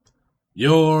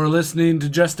You're listening to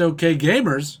Just Okay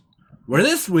Gamers, where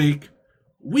this week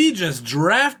we just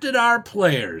drafted our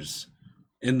players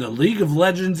in the League of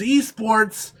Legends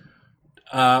Esports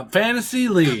Fantasy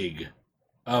League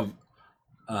of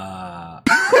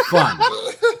fun.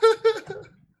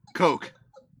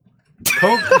 Coca-Cola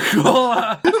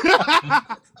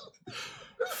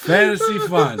Fantasy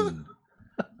Fun.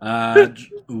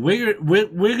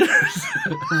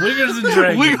 Wiggers and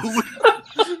Dragons.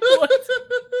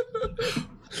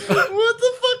 What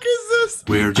the fuck is this?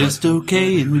 We're just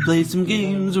okay and we play some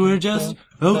games. We're just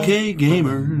okay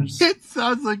gamers. It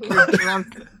sounds like you're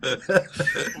drunk.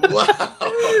 Wow.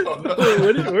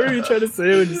 What were you trying to say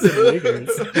when you said wiggers?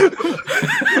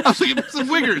 I was looking for some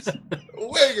wiggers.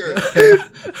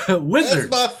 Wigger. Wizards.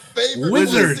 That's my favorite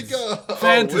Wizards. place to go.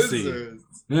 Fantasy. Wizards.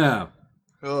 Yeah.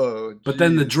 Oh, But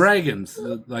then the jeez. dragons,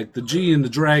 like the G and the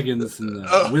dragons and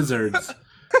the wizards,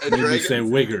 And made me dragons? say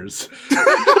wiggers.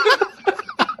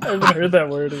 I haven't heard that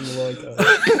word in a long time.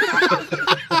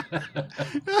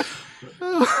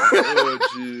 Oh,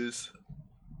 jeez.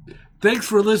 Thanks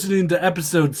for listening to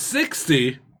episode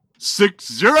 60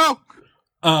 6-0.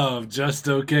 of Just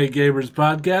Okay Gamers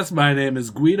podcast. My name is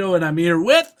Guido, and I'm here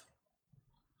with...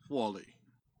 Wally.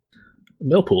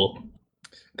 Millpool.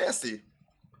 Nasty.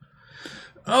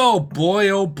 Oh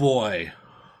boy.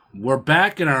 We're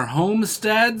back in our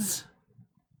homesteads.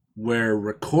 We're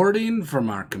recording from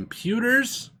our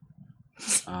computers.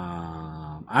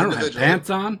 I don't have Individually. pants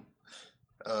on.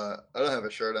 I don't have a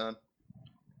shirt on.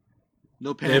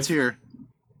 No pants If- here.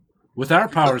 With our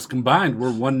powers combined,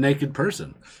 we're one naked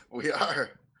person. We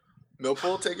are.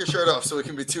 Millpool, take your shirt off so we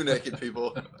can be two naked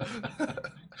people.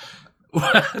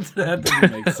 What? That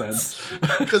doesn't make sense.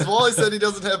 Because Wally said he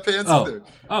doesn't have pants Oh. either.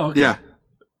 Oh, okay. Yeah.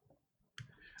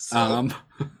 So,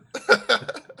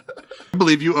 I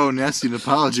believe you owe Nasty an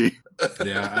apology.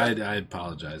 Yeah, I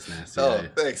apologize, Nasty. Oh,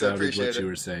 thanks, I doubted appreciate what it. you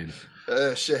were saying.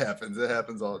 shit happens. It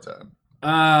happens all the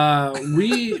time.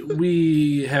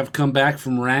 We have come back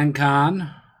from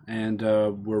RanCon, and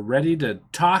we're ready to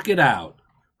talk it out.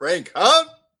 Rank, huh?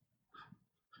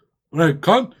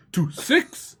 RanCon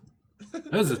 26.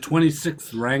 That was the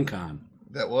 26th RanCon.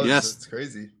 That was. Yes. That's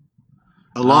crazy.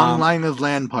 A long Um, line of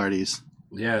LAN parties.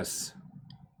 Yes.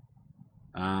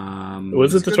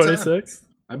 Was it the It's a good 26th?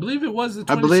 I believe it was the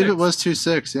 26th. I believe it was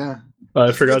 2-6, yeah. I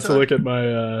It's a forgot good to time. look at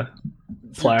my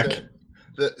plaque.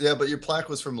 Yeah, but your plaque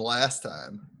was from last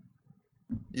time.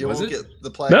 You Was won't it? get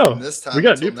the plaque No, from this time we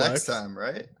got until new next plaques. time,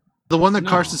 right? The one that No.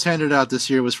 Carson's handed out this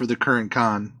year was for the current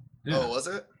con. Yeah. Oh, was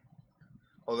it?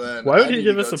 Well, then Why would I he need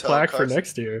give to us go a tell plaque for Carson-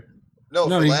 next year? No,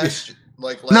 No, for he- last.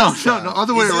 Like No, last time.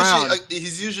 other way He's usually- around.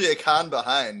 he's usually a con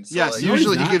behind. So Yes, like, No,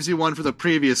 usually he's he not. gives you one for the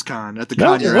previous con at the No,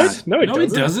 con you're what? at. No, he No, he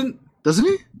doesn't. doesn't. Doesn't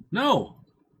he? No.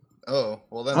 Oh,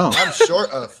 well then Oh. I'm short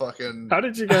a fucking How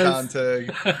did you con guys?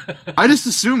 tag. I just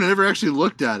assumed I never actually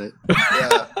looked at it.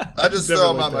 Yeah, I just Never throw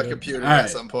them looked on my at it. computer All right. at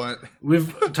some point.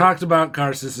 We've talked about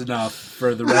Carsus enough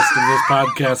for the rest of this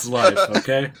podcast life,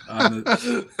 okay?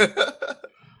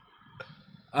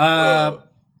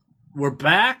 We're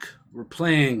back. We're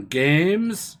playing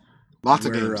games. Lots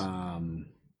of We're games.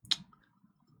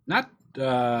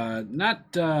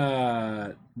 not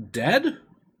dead.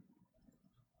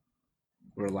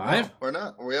 We're alive. No, we're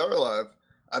not. We are alive.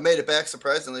 I made it back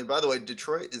surprisingly. By the way,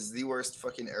 Detroit is the worst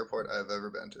fucking airport I've ever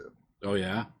been to. Oh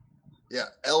yeah. Yeah,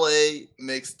 LA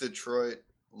makes Detroit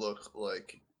look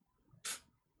like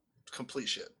complete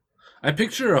shit. I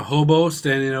picture a hobo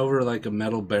standing over like a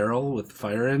metal barrel with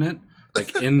fire in it,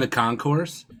 like in the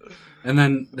concourse, and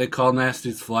then they call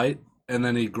Nasty's flight, and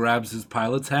then he grabs his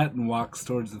pilot's hat and walks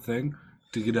towards the thing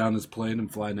to get on his plane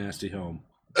and fly Nasty home.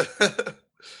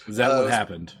 Is that what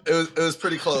happened? It was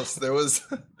pretty close. There was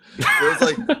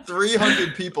like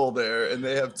 300 people there, and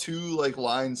they have two like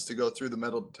lines to go through the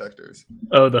metal detectors.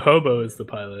 Oh, the hobo is the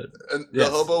pilot. And Yes.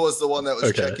 the hobo was the one that was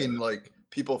Okay. checking like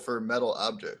people for metal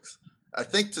objects. I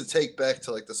think to take back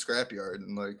to like the scrapyard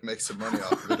and like make some money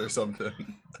off of it or something.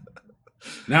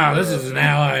 No, this is an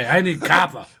ally. I need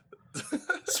copper.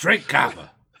 Straight copper.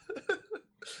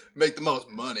 Make the most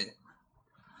money.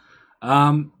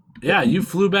 Yeah, you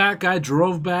flew back. I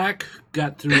drove back.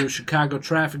 Got through Chicago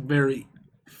traffic very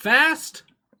fast.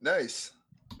 Nice.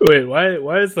 Wait,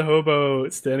 why is the hobo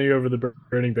standing over the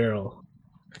burning barrel?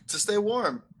 To stay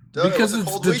warm. Duh, it Because was a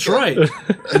it's cold Detroit,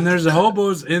 weekend. and there's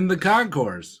hobos in the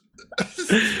concourse.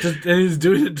 And he's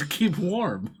doing it to keep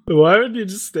warm. Why would you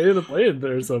just stay in the plane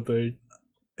or something?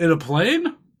 In a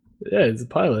plane? Yeah, he's a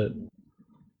pilot.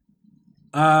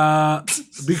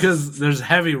 Because there's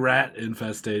heavy rat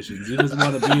infestations. He doesn't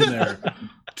want to be in there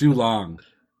too long.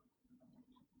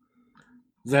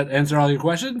 Does that answer all your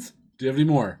questions? Do you have any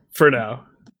more? For now.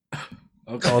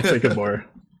 Okay. I'll think of more.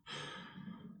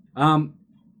 I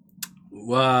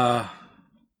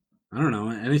don't know.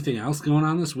 Anything else going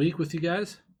on this week with you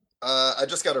guys? I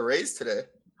just got a raise today.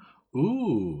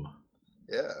 Ooh,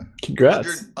 Yeah.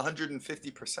 Congrats.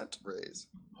 150% raise.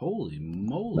 holy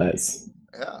moly! Nice.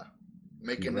 Yeah.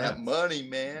 Making Congrats. that money,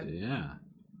 man. Yeah.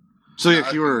 So I if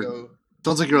can you were, go-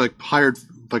 sounds like you're like hired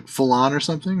like full on or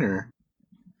something, or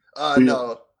No. I don't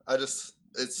know,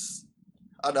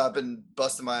 I've been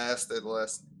busting my ass there the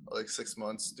last like 6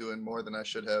 months doing more than I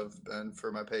should have been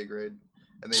for my pay grade.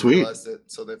 And they Sweet. realized it,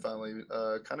 so they finally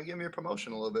kind of gave me a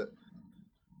promotion a little bit.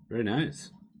 Very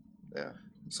nice. Yeah.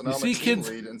 So You now I'm see, a team kids-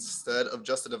 lead instead of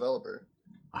just a developer.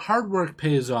 Hard work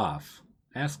pays off.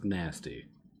 Ask Nasty.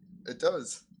 It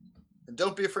does. And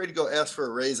don't be afraid to go ask for a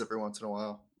raise every once in a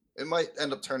while. It might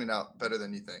end up turning out better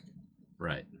than you think.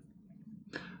 Right.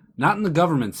 Not in the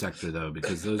government sector though,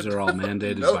 because those are all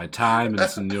mandated Nope. by time and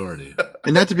seniority.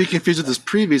 and not to be confused with this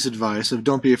previous advice of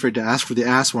don't be afraid to ask for the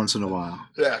ass once in a while.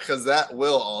 Yeah, because that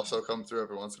will also come through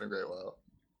every once in a great while.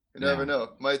 You never Yeah. know.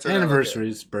 Might turn out okay.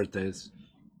 Anniversaries, birthdays,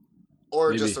 Or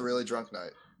Maybe. just a really drunk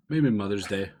night. maybe Mother's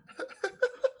Day.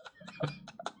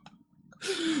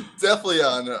 Definitely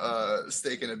on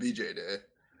steak and a BJ day.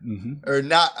 Mm-hmm. Or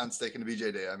not on steak and a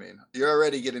BJ day, I mean. You're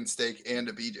already getting steak and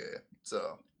a BJ.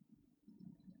 So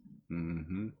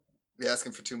Mm-hmm. be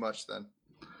asking for too much then.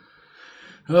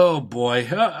 Oh boy.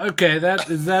 Okay,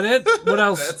 is that it? What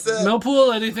else? That's it.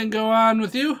 Millpool, anything go on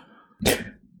with you?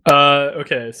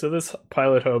 Okay, so this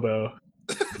pilot hobo.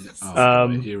 Oh,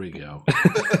 boy, here we go.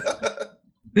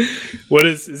 What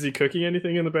is he cooking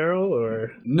anything in the barrel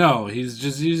or? No, he's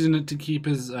just using it to keep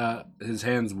his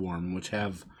hands warm, which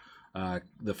have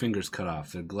the fingers cut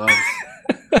off. They're gloves.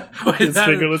 Wait, His that-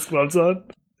 fingerless gloves on?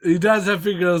 He does have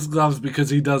fingerless gloves because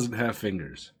he doesn't have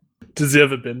fingers. Does he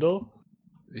have a bindle?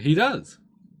 He does.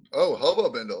 Oh, Hobo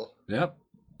Bindle. Yep.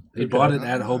 He Okay. bought it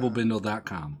at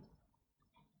hobobindle.com.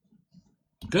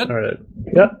 Good? All right.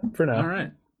 Yep, for now. All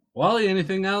right. Wally,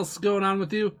 anything else going on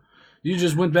with you? You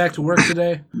just went back to work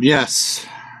today? Yes.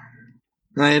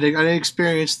 And I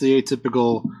experienced the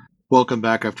atypical welcome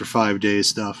back after 5 days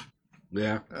stuff.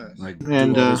 Yeah. Nice. Like,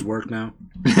 And, do all this work now?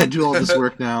 I do all this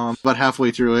work now. I'm about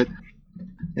halfway through it.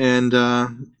 And,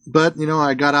 but,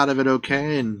 I got out of it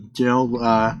okay. And,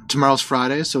 tomorrow's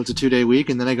Friday, so it's a 2-day week.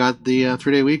 And then I got the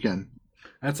 3-day weekend.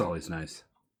 That's always nice.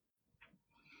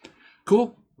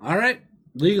 Cool. All right.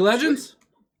 League of Legends?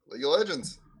 League of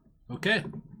Legends. Okay.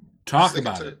 Talk Sticking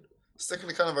about to- it. Sticking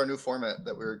to kind of our new format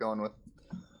that we were going with.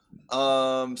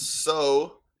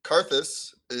 So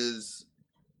Karthus is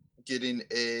getting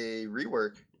a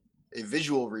rework, a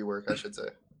visual rework, I should say.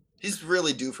 He's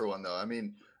really due for one though. I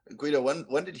mean, Guido,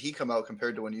 when did he come out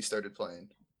compared to when you started playing?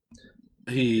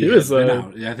 He was, has been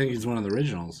out. Yeah, I think he's one of the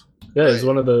originals. Yeah, he's Right.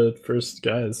 one of the first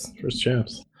guys, first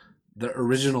champs. The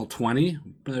original 20?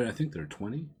 But I think they're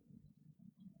 20?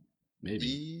 Maybe.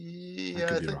 Yeah, could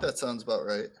I be think wrong. that sounds about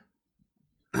right.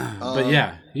 But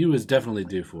yeah, he was definitely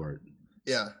due for it.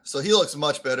 Yeah, so he looks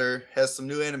much better. Has some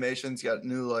new animations. Got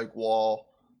new like wall,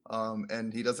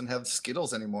 and he doesn't have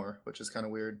Skittles anymore, which is kind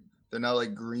of weird. They're now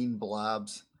like green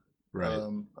blobs Right.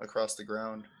 across the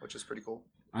ground, which is pretty cool.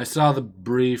 I saw the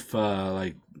brief,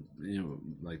 like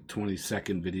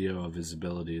 20-second video of his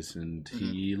abilities, and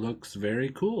he looks very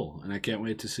cool. And I can't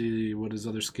wait to see what his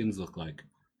other skins look like.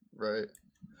 Right.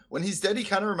 When he's dead, he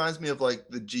kind of reminds me of like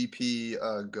the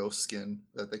GP Ghost skin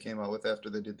that they came out with after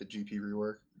they did the GP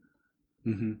rework.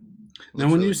 Hmm Looks Now,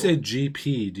 when really you say cool.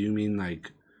 GP, do you mean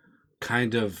like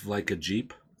kind of like a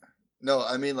Jeep? No,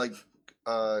 I mean like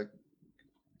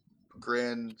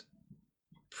Grand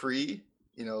Prix,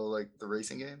 like the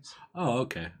racing games. Oh,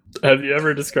 okay. Have you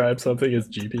ever described something as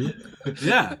GP?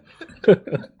 Yeah.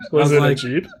 Was was it like- a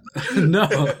Jeep? No.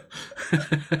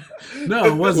 No,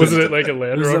 it wasn't. Wasn't it like a It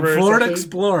Land was a Rover or Ford something?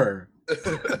 Explorer.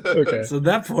 Okay. So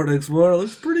that Ford Explorer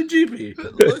looks pretty Jeepy.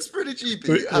 It looks pretty GP.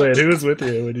 Wait, who was with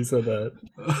you when you said that?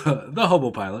 The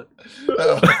hobo pilot.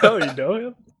 Oh, you know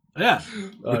him? Yeah.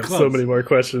 I have so close. many more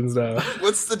questions now.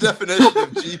 What's the definition of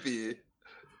GP?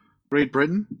 Great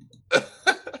Britain?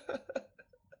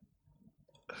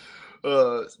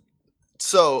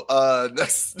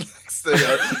 Next thing,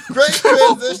 great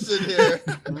transition here.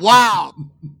 Wow!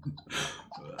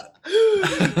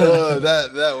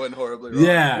 That went horribly wrong.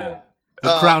 Yeah.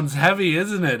 The crown's heavy,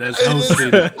 isn't it? As It hosting.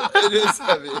 it is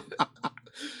heavy.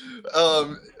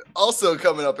 Also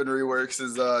coming up in reworks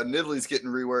is Nidlee's getting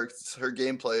reworked. Her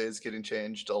gameplay is getting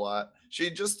changed a lot. She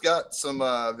just got some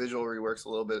visual reworks a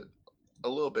little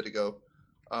bit ago,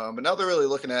 but now they're really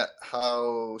looking at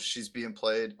how she's being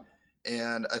played,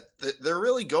 and they're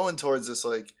really going towards this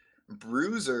like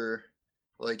bruiser,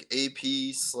 like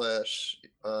AP slash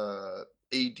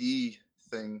AD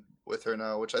thing with her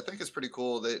now, which I think is pretty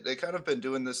cool. They kind of been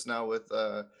doing this now with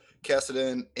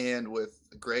Kassadin and with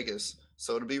Gragas,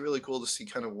 so it'll be really cool to see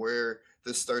kind of where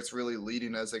this starts really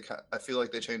leading. As I feel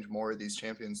like they change more of these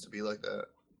champions to be like that.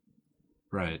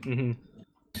 Right. Mm-hmm.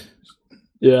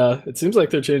 Yeah, it seems like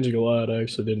they're changing a lot. I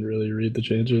actually didn't really read the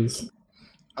changes.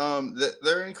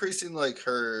 They're increasing like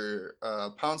her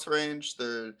pounce range.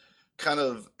 They're kind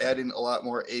of adding a lot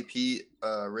more AP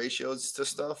ratios to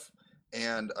stuff,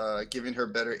 and giving her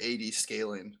better AD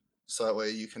scaling. So that way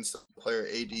you can still play her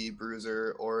AD,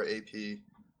 Bruiser, or AP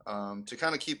to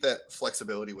kind of keep that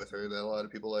flexibility with her that a lot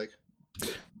of people like.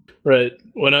 Right.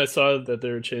 When I saw that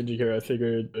they were changing her, I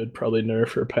figured it'd probably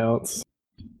nerf her pounce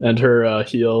and her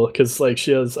heal, because like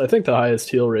she has, I think, the highest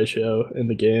heal ratio in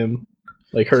the game.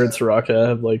 Like her and Soraka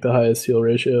have like the highest heal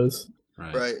ratios.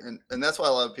 Right, and that's why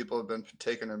a lot of people have been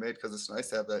taking her mid, because it's nice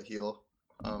to have that heal.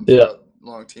 Yeah.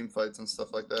 Long team fights and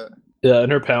stuff like that. Yeah,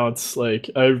 and her pounce, like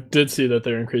I did see that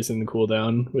they're increasing the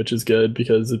cooldown, which is good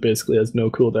because it basically has no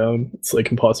cooldown. It's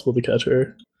like impossible to catch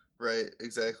her. Right,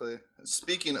 exactly.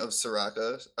 Speaking of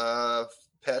Soraka,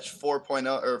 patch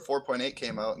 4.0 or 4.8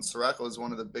 came out, and Soraka was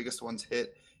one of the biggest ones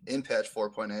hit in patch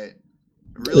 4.8.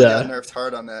 Really got nerfed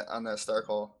hard on that star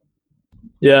call.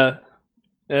 Yeah,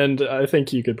 and I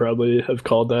think you could probably have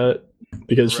called that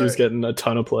because she was getting a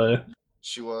ton of play.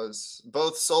 She was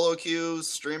both solo queues,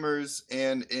 streamers,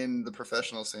 and in the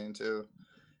professional scene too.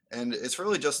 And it's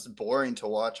really just boring to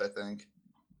watch, I think.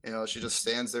 You know, she just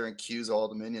stands there and queues all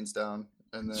the minions down.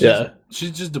 And then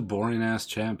she's just a boring ass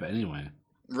champ anyway.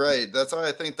 Right. That's why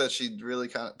I think that she really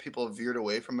people veered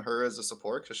away from her as a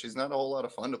support, because she's not a whole lot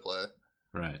of fun to play.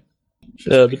 Right.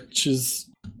 But she's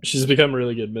become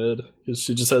really good mid because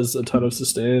she just has a ton of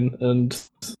sustain and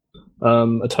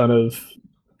a ton of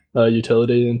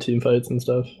utility in team fights and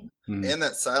stuff. And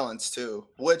that silence too,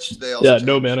 which they also changed.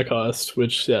 No mana cost,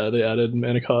 which they added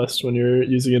mana cost when you're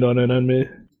using it on an enemy.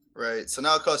 Right, so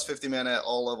now it costs 50 mana at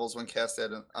all levels when cast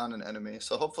on an enemy.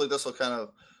 So hopefully this will kind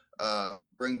of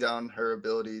bring down her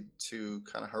ability to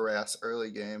kind of harass early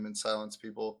game and silence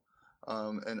people,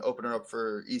 and open her up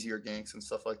for easier ganks and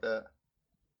stuff like that.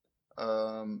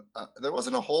 There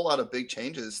wasn't a whole lot of big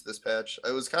changes this patch.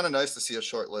 It was kind of nice to see a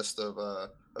short list of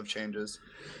changes.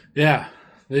 Yeah,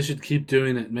 they should keep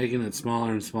doing it, making it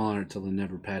smaller and smaller until they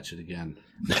never patch it again.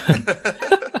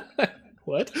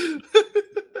 What?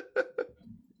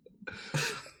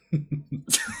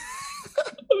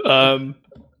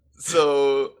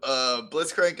 So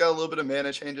Blitzcrank got a little bit of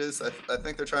mana changes. I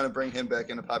think they're trying to bring him back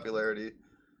into popularity.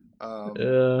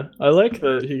 Yeah, I like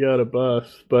that he got a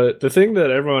buff, but the thing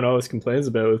that everyone always complains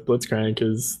about with Blitzcrank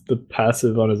is the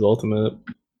passive on his ultimate.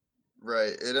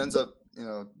 Right, it ends up,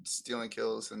 stealing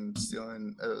kills and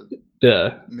stealing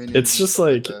minions. It's just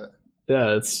like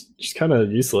it's just kind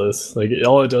of useless. Like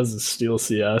all it does is steal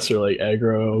CS or like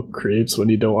aggro creeps when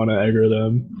you don't want to aggro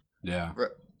them. Yeah. Right.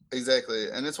 Exactly.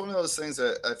 And it's one of those things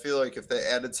that I feel like if they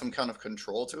added some kind of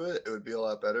control to it, it would be a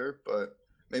lot better. But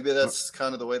maybe that's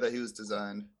kind of the way that he was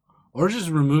designed. Or just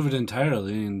remove it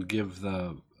entirely and give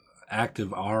the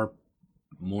active R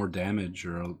more damage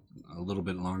or a little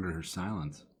bit longer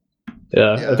silence.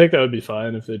 Yeah, I think that would be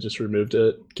fine if they just removed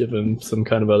it, give him some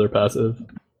kind of other passive.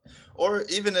 Or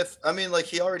even if,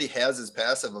 he already has his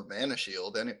passive of Mana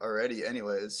Shield already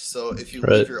anyways. So if you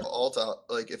leave your ult out,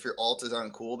 if your ult is on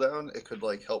cooldown, it could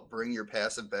help bring your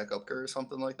passive back up or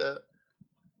something like that.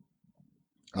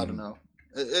 I don't know.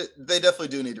 They definitely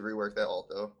do need to rework that ult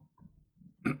though.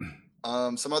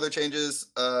 Some other changes,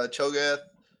 Cho'Gath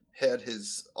had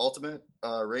his ultimate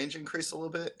range increase a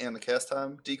little bit and the cast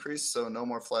time decreased, so no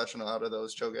more flashing out of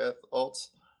those Cho'Gath ults.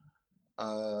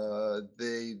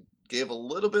 They gave a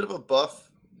little bit of a buff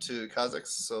to Kha'Zix,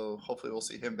 so hopefully we'll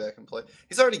see him back in play.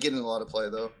 He's already getting a lot of play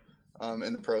though,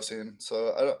 in the pro scene,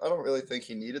 so I don't really think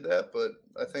he needed that, but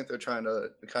I think they're trying to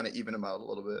kind of even him out a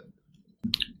little bit.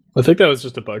 I think that was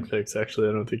just a bug fix, actually.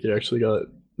 I don't think he actually got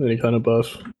any kind of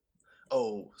buff.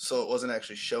 Oh, so it wasn't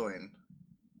actually showing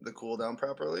the cooldown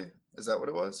properly? Is that what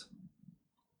it was?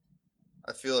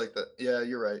 I feel like that. Yeah,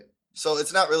 you're right. So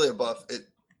it's not really a buff.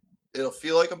 It'll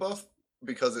feel like a buff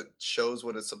because it shows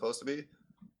what it's supposed to be.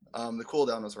 The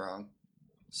cooldown was wrong.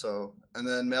 So, and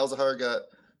then Malzahar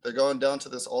they're going down to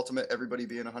this ultimate everybody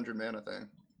being 100 mana thing.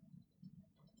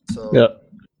 So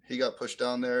he got pushed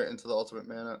down there into the ultimate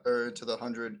mana, or into the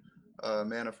 100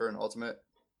 mana for an ultimate.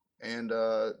 And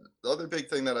the other big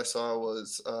thing that I saw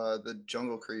was the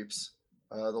jungle creeps.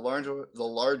 The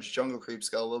large jungle creeps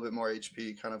got a little bit more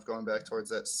HP, kind of going back towards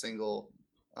that single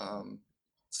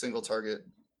target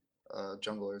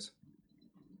junglers.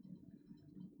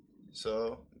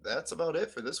 So that's about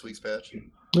it for this week's patch.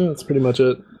 Yeah, that's pretty much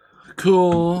it.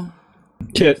 Cool.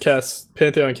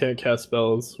 Pantheon can't cast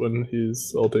spells when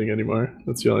he's ulting anymore.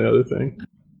 That's the only other thing.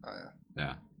 Oh,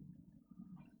 yeah.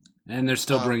 Yeah. And they're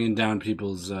still bringing down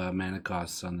people's mana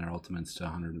costs on their ultimates to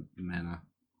 100 mana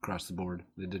across the board.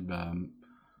 They did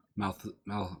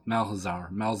Malzahar.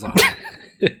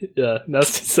 Yeah,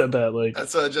 Nasty said that like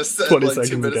That's what I just said 20 like 2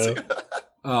 seconds minutes ago. ago.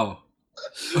 Oh.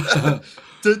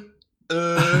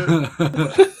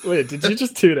 Wait, did you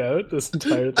just tune out this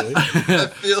entire thing? I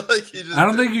feel like you just. I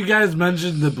don't think you guys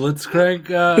mentioned the Blitzcrank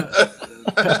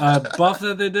buff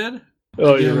that they did.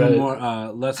 Oh, Give you're him right. more,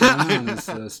 less mana on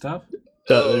his stuff.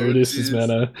 Yeah, they Oh, reduced his jeez.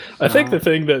 mana. I think the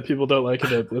thing that people don't like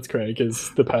about Blitzcrank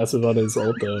is the passive on his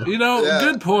ult, though. You know, Yeah.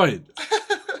 good point.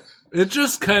 It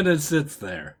just kind of sits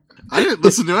there. I didn't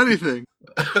listen to anything.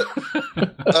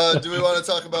 Do we want to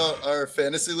talk about our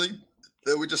fantasy league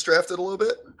that we just drafted a little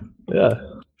bit? Yeah.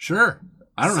 Sure.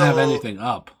 I don't have So- anything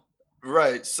up.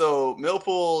 Right. So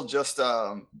Millpool just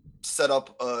set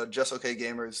up a Just Okay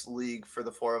Gamers league for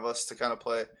the 4 of us to kind of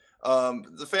play.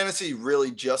 The fantasy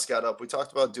really just got up. We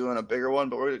talked about doing a bigger one,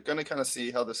 but we're going to kind of see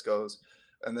how this goes,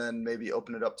 and then maybe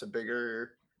open it up to a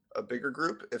bigger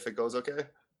group if it goes okay.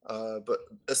 But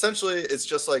essentially, it's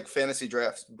just like fantasy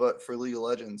drafts, but for League of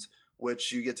Legends,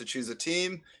 which you get to choose a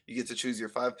team, you get to choose your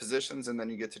 5 positions, and then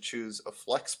you get to choose a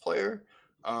flex player,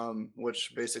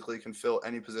 which basically can fill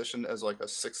any position as like a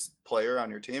 6th player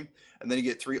on your team, and then you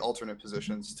get 3 alternate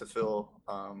positions to fill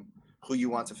who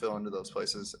you want to fill into those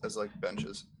places as like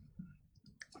benches.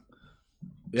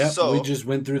 Yeah, So- we just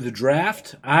went through the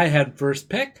draft. I had first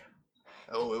pick.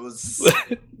 Oh, it was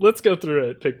Let's go through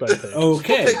it pick by pick.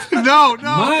 Okay. No,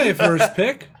 no. My first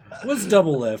pick was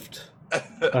Double Lift.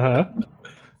 Uh-huh.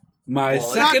 My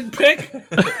Well, second pick,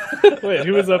 Wait,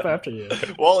 who was up after you?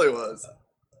 Wally was.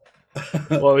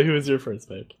 Well, who was your first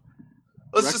pick?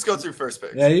 Let's just go through first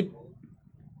picks. yeah,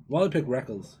 Wally picked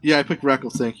Reckles. Yeah, I picked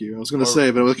Reckles, thank you. I was going to Or-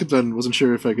 say, but I wasn't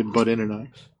sure if I could butt in or not.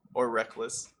 Or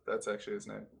Reckless. That's actually his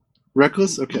name.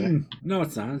 Reckless? Okay. No,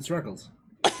 it's not. It's Reckles.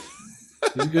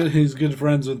 He's good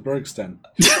friends with Bergsten.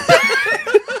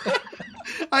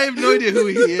 I have no idea who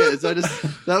he is. That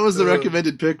was the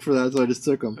recommended pick for that, so I just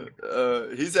took him.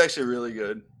 He's actually really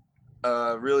good.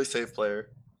 Really safe player.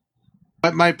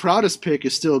 My proudest pick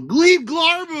is still Glebe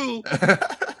Glarbu.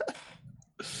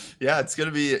 Yeah, it's going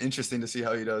to be interesting to see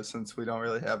how he does since we don't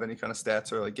really have any kind of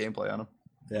stats or like gameplay on him.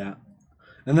 Yeah.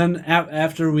 And then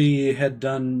after we had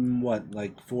done,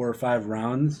 like 4 or 5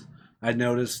 rounds, I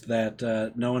noticed that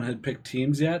no one had picked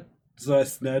teams yet. So I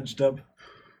snatched up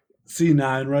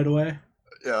C9 right away.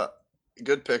 Yeah,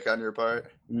 good pick on your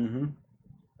part. Mm-hmm.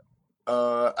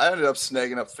 I ended up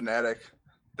snagging up Fnatic.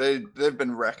 They've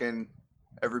been wrecking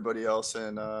everybody else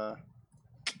in the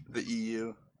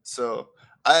EU. So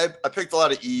I picked a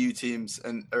lot of EU teams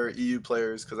or EU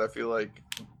players because I feel like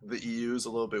the EU is a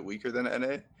little bit weaker than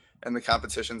NA, and the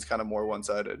competition's kind of more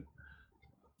one-sided.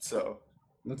 So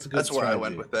That's a good that's where I strategy.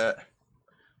 went with that.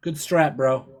 Good strat,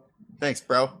 bro. Thanks,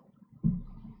 bro.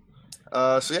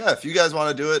 So yeah, if you guys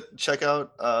want to do it, check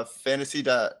out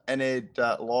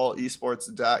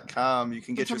fantasy.na.lolesports.com. You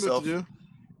can get What's something yourself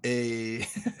to do?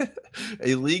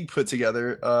 a league put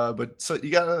together. But so you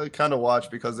gotta kind of watch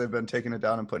because they've been taking it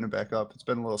down and putting it back up. It's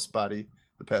been a little spotty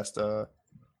the past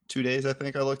 2 days. I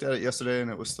think I looked at it yesterday and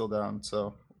it was still down.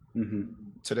 So Mm-hmm.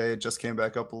 today it just came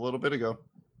back up a little bit ago.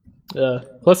 Yeah.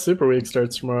 Plus Super Week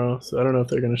starts tomorrow, so I don't know if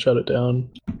they're going to shut it down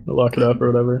or lock it up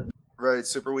or whatever. Right,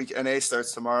 Super Week NA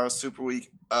starts tomorrow. Super Week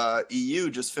EU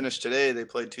just finished today. They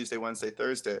played Tuesday, Wednesday,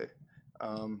 Thursday.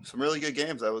 Some really good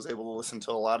games. I was able to listen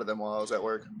to a lot of them while I was at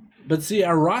work. But see,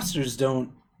 our rosters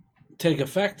don't take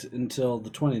effect until the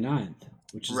 29th,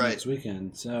 which is Right. next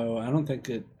weekend. So I don't think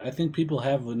I think people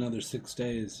have another 6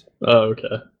 days. Oh,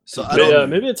 okay. So I But don't. yeah,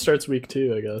 maybe it starts week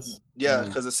 2, I guess. Yeah, Yeah.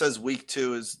 because it says week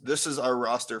 2 this is our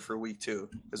roster for week 2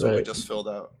 is what we Right. just filled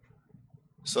out.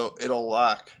 So it'll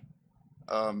lock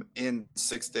in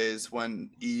 6 days when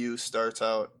EU starts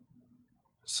out.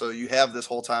 So you have this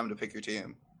whole time to pick your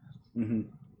team. Mm-hmm.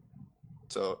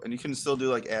 So and you can still do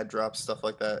like ad drops, stuff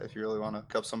like that if you really want to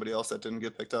cup somebody else that didn't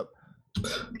get picked up.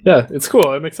 Yeah, it's cool.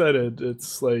 I'm excited.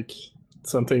 It's like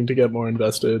something to get more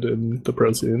invested in the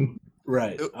pro scene.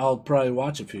 Right. I'll probably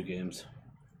watch a few games.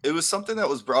 It was something that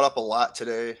was brought up a lot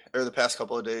today or the past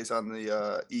couple of days on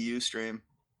the EU stream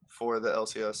for the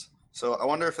LCS. So I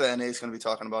wonder if the NA is going to be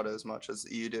talking about it as much as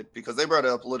the EU did because they brought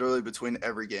it up literally between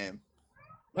every game.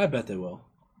 I bet they will.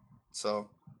 So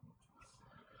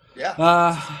yeah,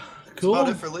 Cool. that's about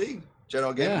it for League.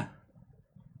 General Gaming.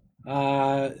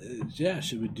 Yeah. Yeah,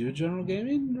 should we do general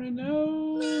gaming right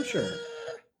now? Sure.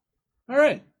 All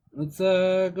right. let's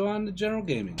go on to general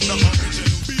gaming.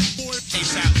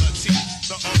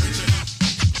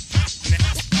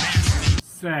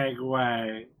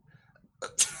 Segway.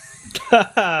 Was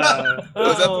that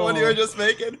the one you were just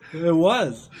making? It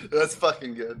was. That's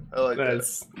fucking good. I like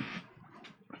Nice.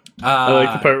 I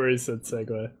like the part where he said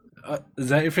segue. Is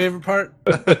that your favorite part?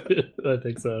 I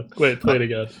think so. Wait, play it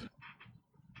again.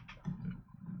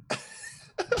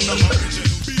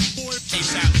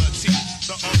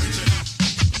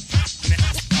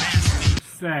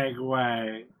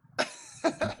 Segway.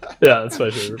 Yeah, that's my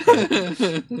favorite part.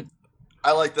 that.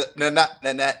 I like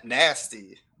the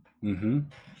nasty. Mm-hmm.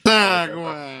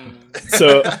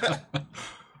 So,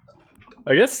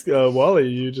 I guess, Wally,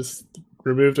 you just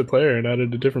removed a player and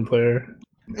added a different player.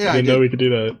 Yeah, I didn't know we could do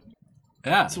that. Yeah.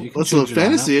 That's you a can little change it on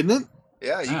fantasy, up. isn't it?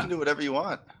 Yeah, you Yeah. can do whatever you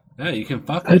want. Yeah, you can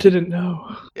fuck I didn't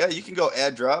know. Yeah, you can go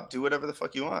add drop, do whatever the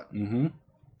fuck you want. Mm-hmm.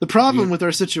 The problem You- with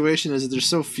our situation is that there's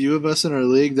so few of us in our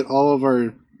league that all of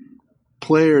our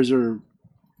players are,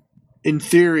 in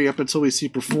theory, up until we see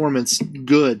performance,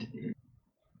 good.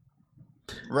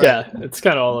 Right. Yeah, it's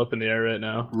kind of all up in the air right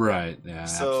now. Right. Yeah.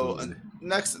 So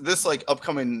absolutely. this like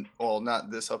upcoming, well, not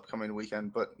this upcoming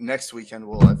weekend, but next weekend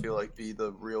will, I feel like, be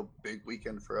the real big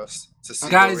weekend for us to see.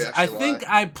 where Guys, we I actually think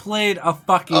lie. I played a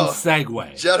fucking Oh,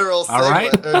 segue. General All segue,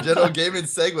 right. or General Gaming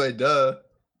segue, duh.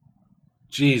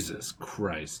 Jesus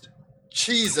Christ.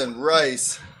 Cheese and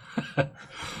rice.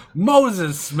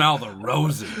 Moses, smell the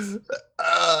roses.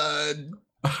 I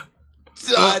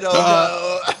don't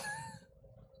know.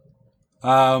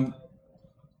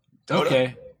 Dota?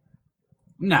 Okay.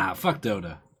 Nah, fuck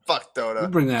Dota. Fuck We'll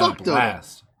Dota. bring that Fuck up Dota.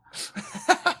 last.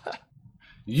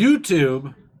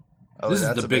 YouTube. Oh, This is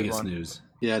that's the a big biggest one. news.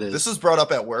 Yeah, it is. This was brought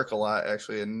up at work a lot,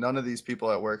 actually, and none of these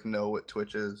people at work know what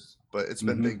Twitch is, but it's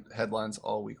been Mhm. big headlines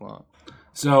all week long.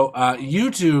 So,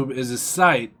 YouTube is a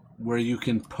site where you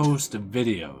can post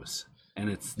videos, and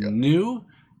it's Yep. new,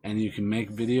 and you can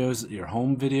make videos, your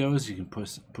home videos. You can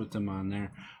put them on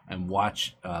there and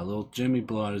watch little Jimmy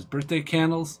blow out his birthday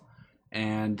candles,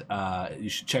 and you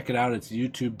should check it out. It's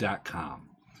youtube.com.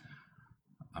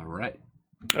 All right.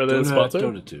 Are they a sponsor?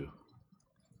 Dota 2.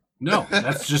 No,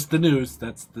 that's just the news.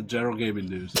 That's the general gaming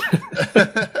news.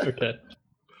 Okay.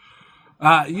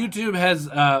 YouTube has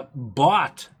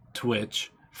bought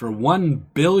Twitch for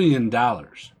 $1 billion.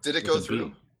 Did it go with a B.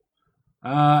 through?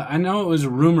 I know it was a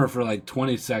rumor for like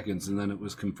 20 seconds, and then it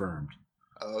was confirmed.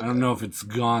 Oh, okay. I don't know if it's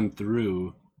gone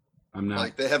through. I'm not.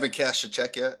 Like, they haven't cashed a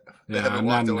check yet? They Yeah, haven't I'm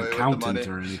not walked an away with the accountant money?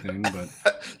 or anything,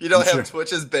 but You don't I'm have sure.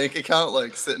 Twitch's bank account,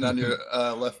 like, sitting on your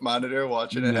left monitor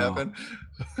watching it No. happen?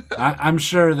 I'm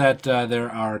sure that there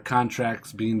are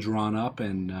contracts being drawn up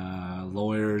and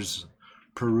lawyers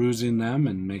perusing them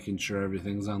and making sure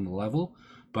everything's on the level.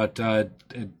 But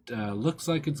it looks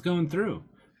like it's going through.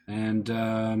 And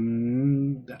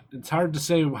it's hard to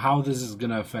say how this is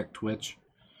going to affect Twitch.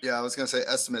 Yeah, I was going to say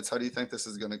estimates. How do you think this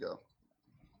is going to go?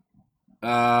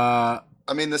 Uh,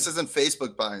 I mean, this isn't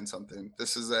Facebook buying something.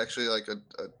 This is actually like a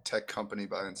tech company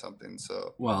buying something.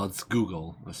 So, well, it's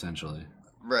Google, essentially.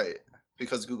 right.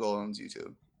 Because Google owns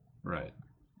YouTube. Right.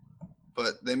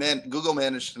 But Google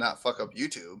managed to not fuck up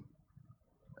YouTube.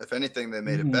 If anything, they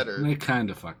made it better. They kind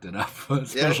of fucked it up,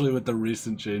 especially with the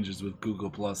recent changes with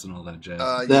Google Plus and all that jazz.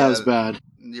 That was bad.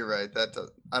 You're right.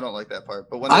 I don't like that part.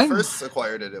 But when I'm- they first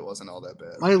acquired it, it wasn't all that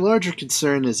bad. My larger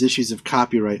concern is issues of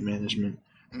copyright management,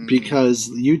 Mm. because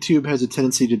YouTube has a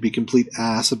tendency to be complete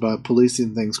ass about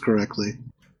policing things correctly.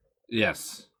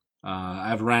 Yes.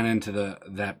 I've ran into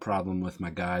that problem with my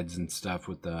guides and stuff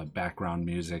with the background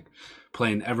music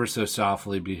playing ever so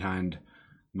softly behind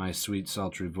my sweet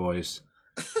sultry voice.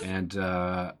 And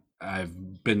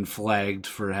I've been flagged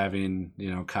for having,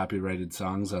 copyrighted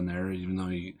songs on there, even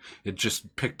though it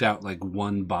just picked out like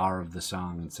one bar of the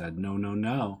song and said,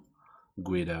 no,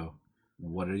 Guido,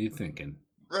 what are you thinking?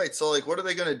 Right. So, like, what are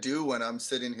they going to do when I'm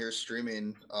sitting here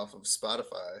streaming off of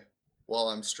Spotify while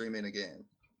I'm streaming a game?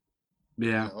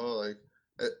 Yeah. You know, like,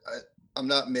 I'm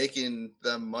not making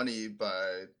them money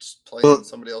by just playing Well-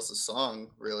 somebody else's song,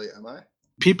 really, am I?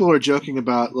 People are joking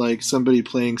about like somebody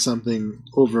playing something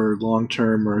over long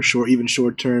term or even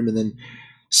short term, and then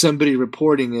somebody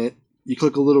reporting it. You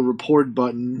click a little report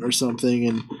button or something,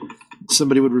 and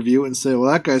somebody would review it and say,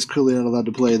 "Well, that guy's clearly not allowed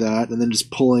to play that," and then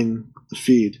just pulling the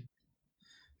feed.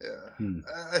 Yeah.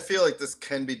 I feel like this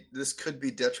could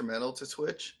be detrimental to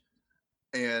Twitch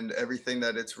and everything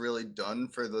that it's really done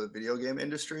for the video game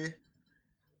industry.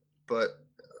 But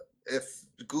if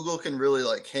Google can really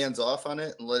like hands off on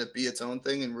it and let it be its own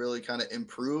thing and really kind of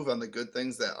improve on the good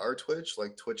things that are Twitch,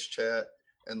 like Twitch chat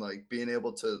and like being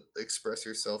able to express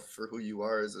yourself for who you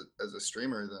are as a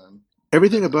streamer, then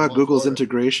Everything I'm about all Google's for it.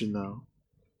 integration, though.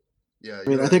 Yeah, I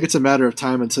mean, I think it's a matter of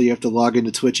time until you have to log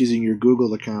into Twitch using your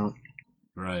Google account.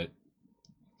 Right.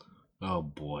 Oh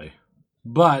boy.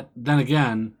 But then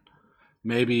again,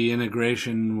 maybe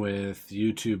integration with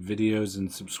YouTube videos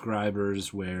and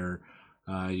subscribers where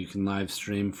you can live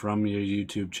stream from your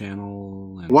YouTube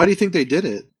channel. And Why do you think they did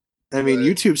it? I mean, Right.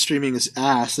 YouTube streaming is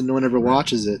ass, and no one ever Right.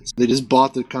 watches it. So they just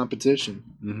bought the competition.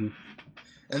 hmm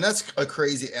And that's a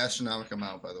crazy astronomical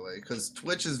amount, by the way, because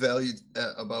Twitch is valued at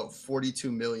about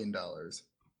 $42 million.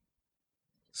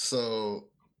 So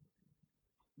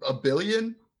 $1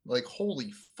 billion? Like,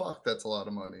 holy fuck, that's a lot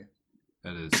of money.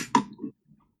 That is.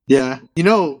 Yeah.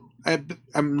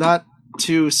 I'm not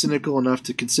too cynical enough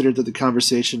to consider that the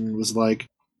conversation was like,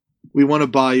 we want to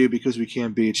buy you because we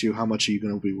can't beat you. How much are you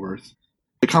going to be worth?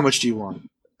 Like, how much do you want?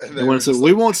 And They they want were to say, just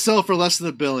we won't sell for less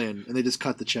than $1 billion, and they just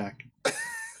cut the check.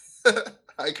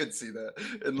 I could see that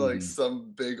in like Mhm.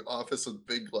 some big office with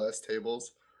big glass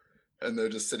tables, and they're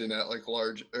just sitting at like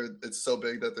large, or it's so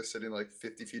big that they're sitting like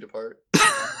 50 feet apart.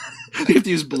 You have to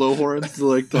use blowhorns to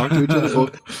like talk to each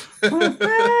other.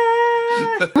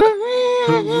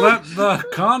 Let the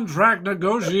contract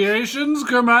negotiations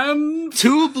commence.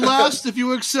 Two blast if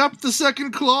you accept the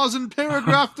second clause in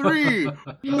paragraph 3.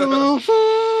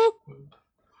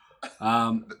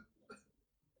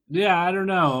 Yeah, I don't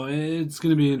know. It's going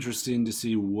to be interesting to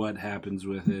see what happens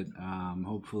with it.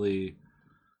 Hopefully,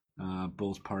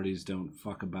 both parties don't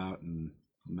fuck about and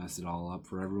mess it all up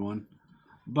for everyone.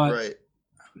 But Right.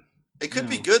 It could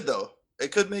be No. good though.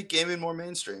 It could make gaming more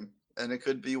mainstream, and it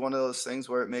could be one of those things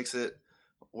where it makes it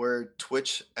where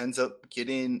Twitch ends up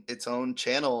getting its own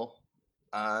channel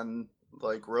on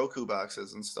like Roku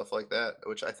boxes and stuff like that,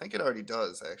 which I think it already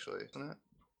does actually, isn't it?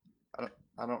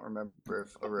 I don't remember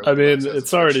if a Roku I mean, box has a it's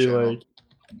Twitch already channel. like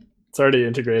it's already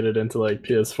integrated into like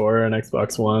PS4 and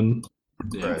Xbox One.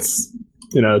 yeah, Right. It's,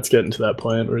 it's getting to that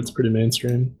point where it's pretty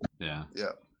mainstream. yeah,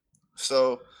 Yeah.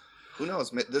 So who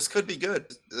knows? This could be good.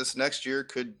 This next year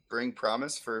could bring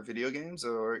promise for video games,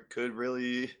 or it could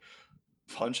really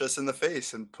punch us in the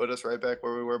face and put us right back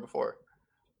where we were before.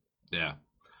 yeah.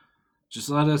 Just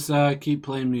let us keep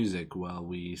playing music while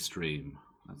we stream.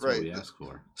 That's what Right. we ask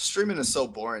for. Streaming is so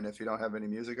boring if you don't have any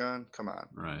music on. Come on.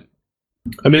 Right.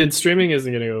 I mean, streaming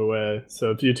isn't going to go away.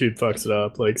 So if YouTube fucks it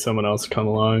up, like someone else will come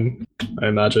along, I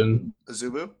imagine.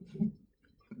 Azubu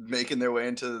making their way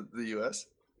into the US.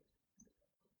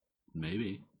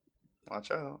 Maybe. Watch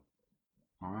out.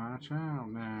 Watch out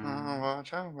now.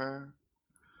 Watch out, man.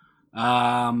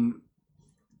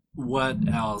 What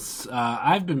else?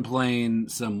 I've been playing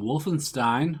some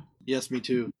Wolfenstein. Yes, me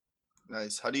too.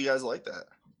 Nice. How do you guys like that?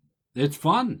 It's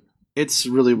fun. It's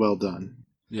really well done.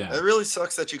 Yeah. It really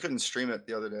sucks that you couldn't stream it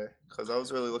the other day, because I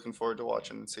was really looking forward to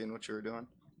watching and seeing what you were doing.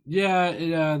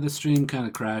 Yeah, the stream kind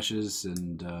of crashes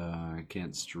and I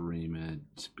can't stream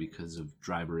it because of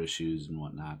driver issues and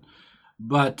whatnot.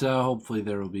 But hopefully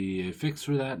there will be a fix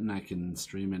for that and I can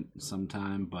stream it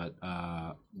sometime. But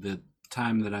the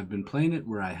time that I've been playing it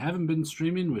where I haven't been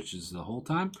streaming, which is the whole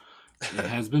time, it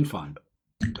has been fun.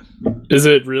 Is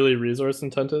it really resource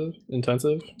intensive?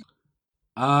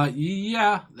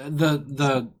 Yeah,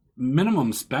 the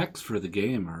minimum specs for the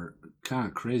game are kind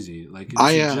of crazy. Like it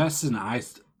suggests an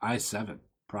i7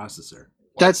 processor.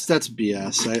 That's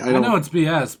BS. I I don't know it's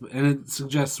BS, and it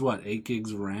suggests what 8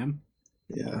 gigs of RAM.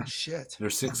 Yeah. Shit.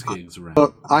 There's 6 gigs of RAM.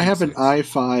 But I have an 6.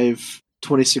 i5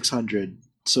 2600,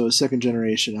 so a second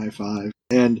generation i5,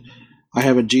 and I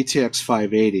have a GTX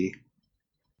 580.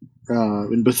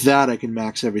 And with that, I can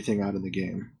max everything out in the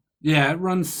game. Yeah, it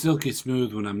runs silky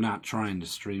smooth when I'm not trying to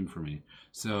stream for me.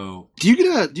 So Do you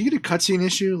get a cutscene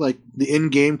issue? Like the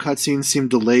in-game cutscenes seem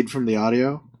delayed from the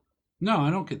audio? no,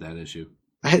 I don't get that issue.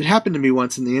 It happened to me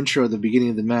once in the intro at the beginning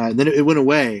of the match. Then it went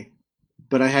away,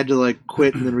 but I had to like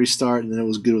quit and then restart, and then it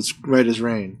was good. It was right as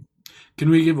rain. Can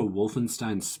we give a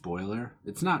Wolfenstein spoiler?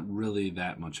 It's not really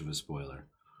that much of a spoiler.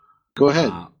 Go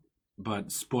ahead.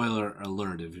 But spoiler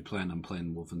alert if you plan on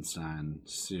playing Wolfenstein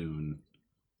soon.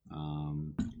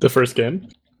 The first game?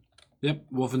 Yep,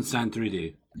 Wolfenstein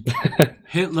 3D.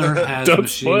 Hitler has Don't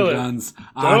machine spoil it. guns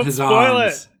on Don't his spoil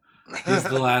arms. He's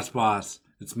the last boss.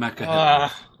 It's Mecha Hitler.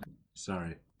 Ah.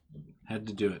 Sorry. Had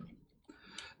to do it.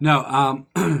 No,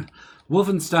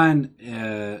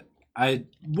 Wolfenstein, I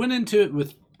went into it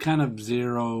with kind of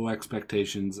zero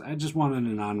expectations. I just wanted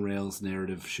an on-rails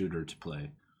narrative shooter to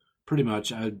play. Pretty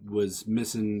much. I was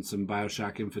missing some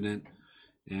Bioshock Infinite,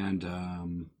 and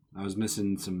I was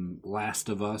missing some Last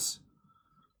of Us.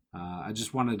 I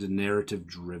just wanted a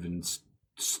narrative-driven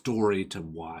story to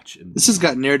watch. And This has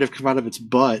got narrative come out of its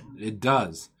butt. It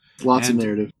does. Lots And of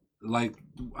narrative. like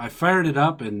I fired it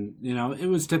up, and it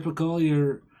was typical.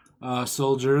 You're a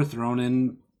soldier thrown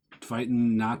in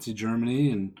fighting Nazi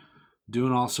Germany and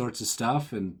doing all sorts of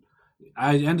stuff, and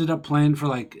I ended up playing for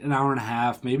like an hour and a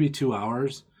half, maybe 2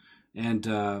 hours,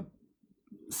 and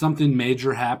something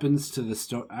major happens to the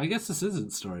story. I guess this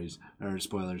isn't stories or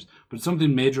spoilers, but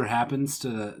something major happens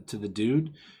to the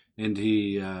dude, and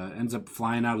he ends up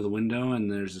flying out of the window,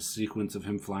 and there's a sequence of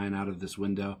him flying out of this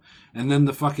window, and then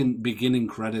the fucking beginning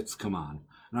credits come on,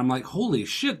 and I'm like, holy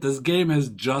shit, this game has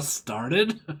just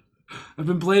started. I've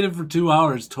been playing it for 2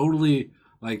 hours, totally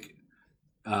like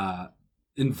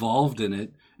involved in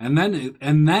it, and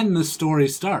then the story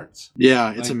starts. Yeah,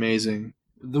 it's Like, amazing.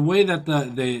 The way that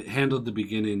they handled the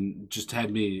beginning just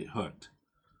had me hooked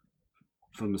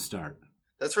from the start.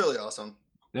 That's really awesome.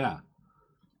 Yeah.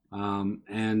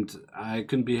 And I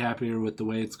couldn't be happier with the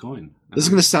way it's going. This is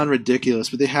going to sound ridiculous,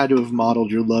 but they had to have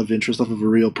modeled your love interest off of a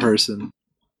real person,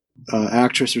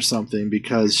 actress or something,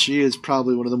 because she is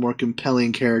probably one of the more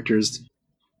compelling characters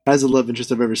as a love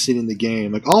interest I've ever seen in the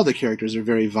game. Like, all the characters are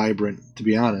very vibrant, to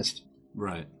be honest.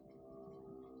 Right.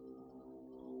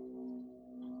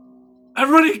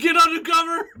 Everybody get under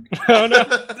cover! Oh no!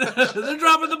 They're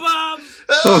dropping the bomb!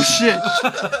 Oh, shit!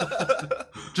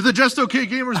 To the Just Okay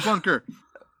Gamers bunker!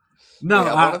 No, We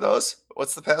got one of those.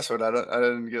 What's the password? I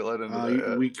didn't get let into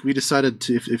that yet. We decided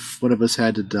to, if one of us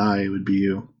had to die, it would be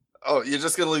you. Oh, you're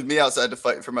just gonna leave me outside to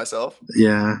fight for myself?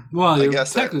 Yeah. well, I you're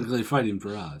guess that- technically fighting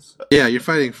for us. Yeah, you're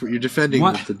defending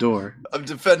What? the door. I'm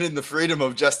defending the freedom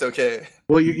of Just Okay.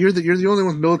 Well, you're the only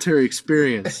one with military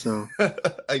experience, so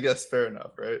I guess fair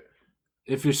enough, right?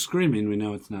 If you're screaming, we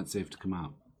know it's not safe to come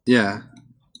out. yeah.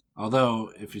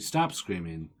 Although, if you stop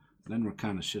screaming, then we're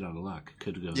kind of shit out of luck.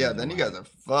 Could go. Yeah, either then you way. guys are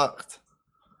fucked.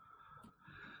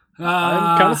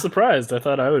 I'm kind of surprised. I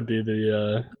thought I would be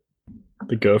the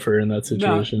gopher in that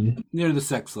situation. You're the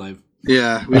sex slave.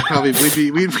 Yeah,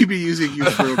 we'd be using you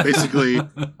for basically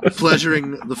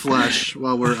pleasuring the flesh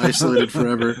while we're isolated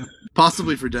forever,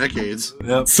 possibly for decades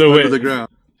Yep. So under the wait, ground.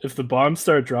 if the bombs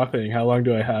start dropping, how long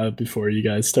do I have before you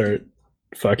guys start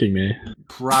fucking me?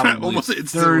 Probably Almost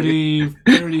instantly.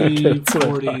 30, That's what I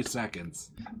 40 seconds.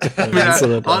 I mean, That's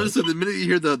what I thought. honestly, the minute you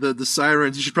hear the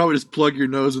sirens, you should probably just plug your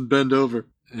nose and bend over.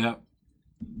 Yep.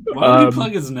 Why would he Um,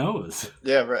 plug his nose?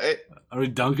 Yeah, right. Are we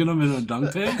dunking him in a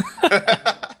dunk tank?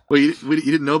 Wait, you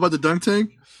didn't know about the dunk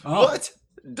tank? Oh, What?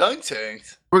 Dunk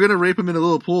tanked? We're gonna rape him in a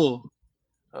little pool.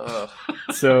 Ugh.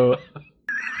 So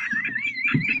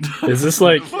is this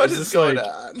like What is is this going like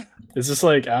on? is this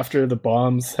like after the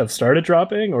bombs have started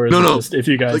dropping, or is No, it no. just if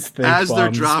you guys Like, think as they're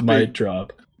bombs dropping. might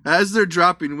drop? As they're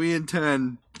dropping, we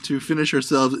intend to finish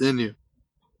ourselves in you.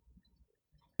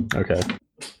 Okay.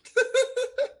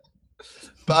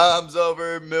 Bombs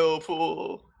over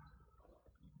Millpool.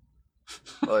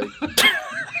 Like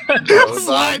those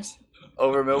bombs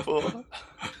over Millpool.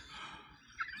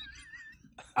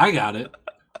 I got it.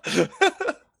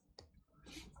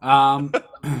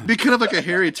 Be kind of like a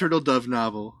Harry Turtledove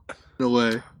novel, in a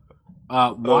way.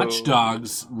 Watch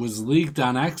Dogs was leaked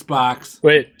on Xbox.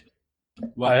 Wait,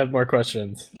 What? I have more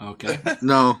questions. Okay.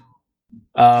 No.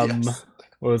 Yes.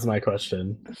 What was my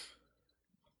question?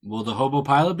 Will the hobo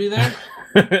pilot be there?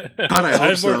 I hope have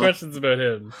more so. questions about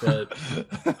him, but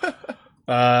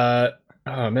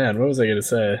oh man, what was I gonna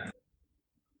say?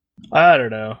 I don't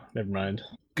know. Never mind.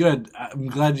 Good. I'm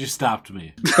glad you stopped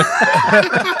me.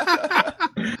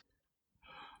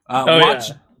 Oh, watch.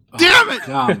 yeah. Damn it!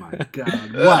 Oh my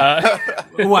god.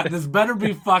 What? What? This better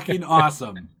be fucking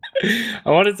awesome. I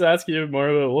wanted to ask you more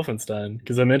about Wolfenstein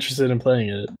because I'm interested in playing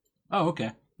it. Oh,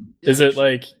 okay. Is it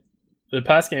like the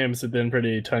past games have been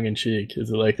pretty tongue in cheek? Is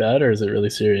it like that, or is it really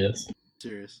serious?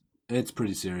 Serious. It's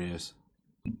pretty serious.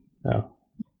 Oh,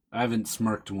 I haven't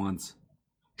smirked once,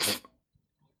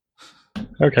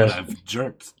 okay. but I've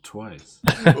jerked twice.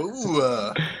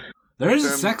 Ooh. There is a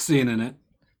Um, sex scene in it.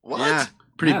 What? Yeah,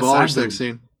 pretty Yeah, baller side boob. sex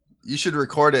scene. You should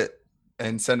record it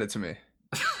and send it to me.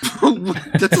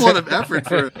 That's a lot of effort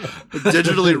for a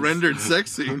digitally rendered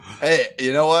sex scene. Hey,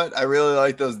 you know what? I really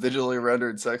like those digitally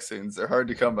rendered sex scenes. They're hard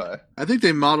to come by. I think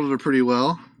they modeled her pretty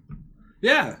well.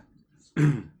 Yeah.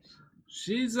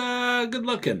 She's good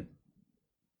looking.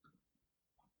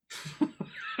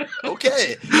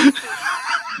 Okay.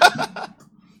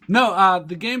 No,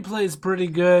 the gameplay is pretty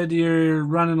good. You're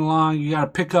running along. You got to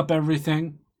pick up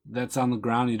everything that's on the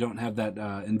ground. You don't have that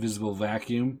invisible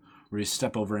vacuum where you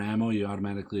step over ammo, you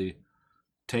automatically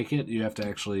take it. You have to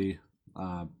actually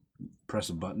press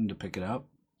a button to pick it up.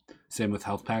 Same with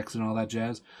health packs and all that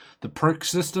jazz. The perk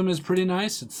system is pretty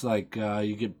nice. It's like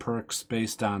you get perks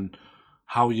based on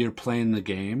how you're playing the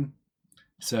game.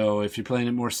 So if you're playing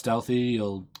it more stealthy,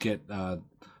 you'll get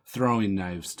throwing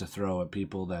knives to throw at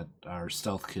people that are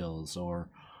stealth kills, or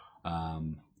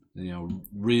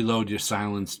reload your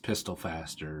silenced pistol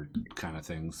faster, kind of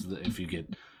things. If you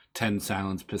get 10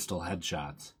 silenced pistol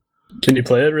headshots. Can you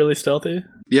play it really stealthy?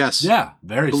 Yes. Yeah,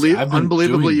 very.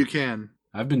 Unbelievably, you can.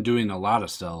 I've been doing a lot of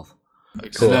stealth.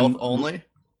 Like Cool. stealth only?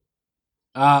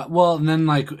 Well, and then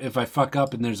like if I fuck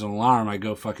up and there's an alarm, I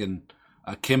go fucking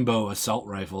akimbo assault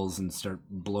rifles and start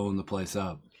blowing the place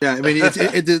up. Yeah, I mean,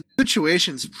 the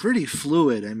situation's pretty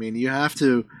fluid. I mean, you have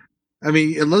to. I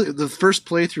mean, the first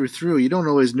playthrough through, you don't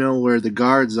always know where the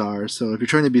guards are. So if you're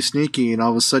trying to be sneaky and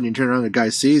all of a sudden you turn around and the guy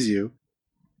sees you,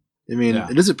 I mean,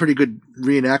 It is a pretty good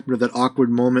reenactment of that awkward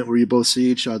moment where you both see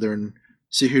each other and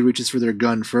see who reaches for their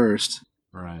gun first.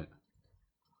 Right.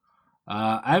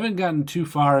 I haven't gotten too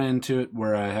far into it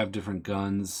where I have different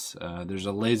guns. There's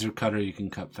a laser cutter, you can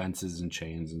cut fences and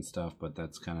chains and stuff, but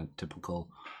that's kind of typical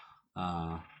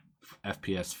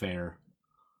FPS fare.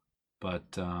 But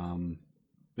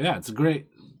yeah, it's a great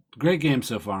game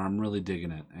so far. I'm really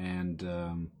digging it.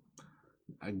 And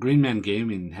Green Man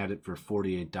Gaming had it for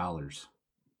 $48.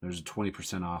 There's a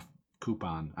 20% off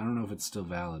coupon. I don't know if it's still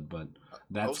valid, but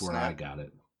that's where I got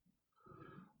it.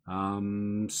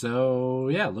 So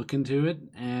yeah, look into it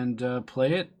and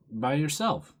play it by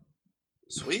yourself.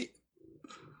 Sweet.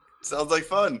 Sounds like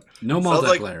fun. No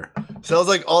multiplayer. Sounds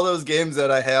like all those games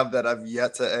that I have that I've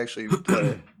yet to actually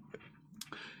play.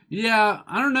 Yeah,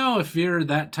 I don't know if you're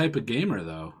that type of gamer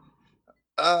though.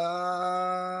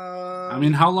 I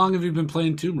mean, how long have you been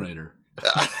playing Tomb Raider?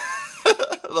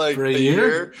 Like for a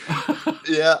year?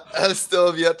 Yeah, I still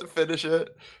have yet to finish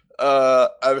it.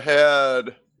 I've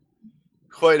had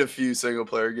quite a few single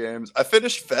player games. I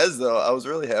finished Fez though. I was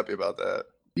really happy about that.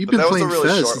 You've been playing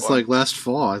Fez since like last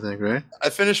fall, I think, right? I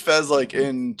finished Fez like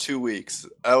in 2 weeks.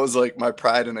 That was like my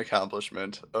pride and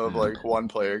accomplishment of like one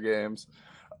player games.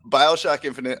 BioShock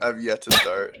Infinite, I've yet to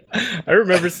start. I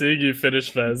remember seeing you finish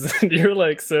Fez, and you were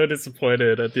like so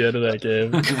disappointed at the end of that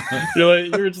game.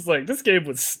 You were just like, this game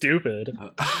was stupid,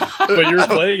 but you were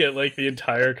playing it like the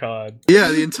entire con. Yeah,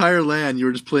 the entire LAN. You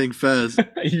were just playing Fez.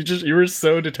 You were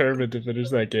so determined to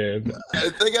finish that game. I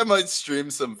think I might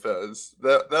stream some Fez.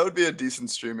 That would be a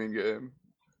decent streaming game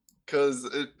because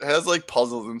it has like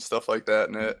puzzles and stuff like that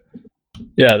in it.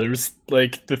 Yeah, there was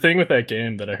like the thing with that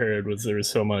game that I heard was there was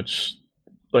so much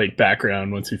like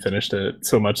background once you finished it,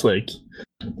 so much like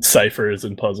ciphers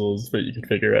and puzzles that you can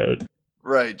figure out.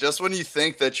 Right, just when you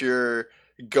think that you're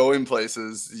going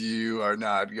places, you are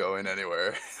not going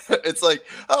anywhere. It's like,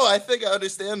 oh, I think I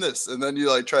understand this, and then you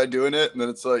like try doing it, and then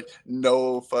it's like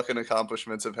no fucking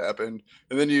accomplishments have happened,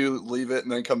 and then you leave it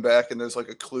and then come back and there's like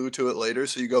a clue to it later,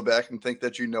 so you go back and think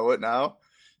that you know it now.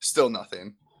 Still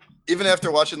nothing. Even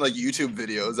after watching like YouTube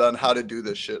videos on how to do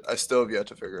this shit, I still have yet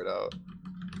to figure it out.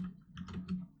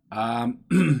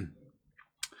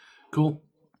 Cool.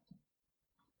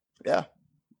 Yeah.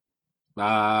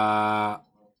 I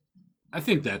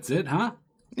think that's it, huh?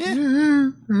 Yeah.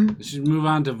 We should move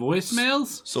on to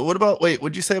voicemails. So what about,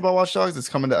 what'd you say about Watch Dogs? It's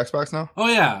coming to Xbox now? Oh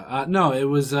yeah, no, it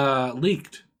was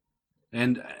leaked,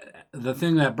 and the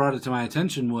thing that brought it to my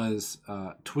attention was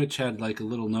Twitch had like a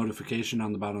little notification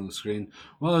on the bottom of the screen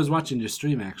while I was watching your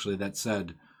stream actually that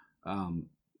said,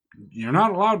 you're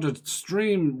not allowed to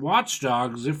stream Watch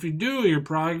Dogs. If you do, you're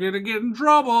probably gonna get in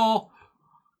trouble.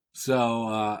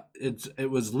 So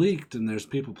it was leaked, and there's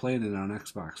people playing it on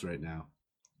Xbox right now.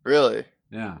 Really?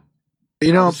 Yeah.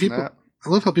 You know, I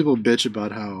love how people bitch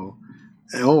about how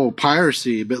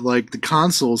piracy, but like the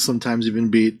consoles sometimes even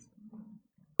beat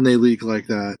when they leak like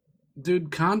that.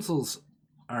 Dude, consoles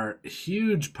are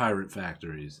huge pirate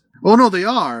factories. Oh no, they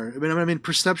are. I mean,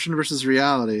 perception versus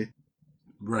reality.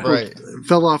 Right.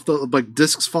 Fell off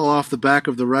discs fall off the back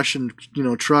of the Russian,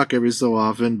 truck every so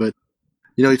often, but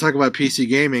you talk about PC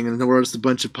gaming and we're just a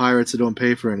bunch of pirates that don't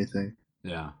pay for anything.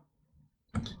 Yeah.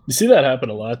 You see that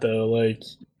happen a lot though, like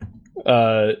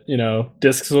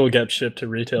discs will get shipped to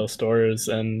retail stores,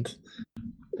 and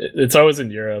it's always in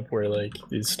Europe where like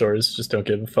these stores just don't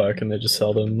give a fuck and they just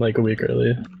sell them like a week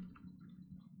early.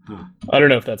 Huh. I don't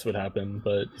know if that's what happened,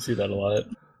 but you see that a lot.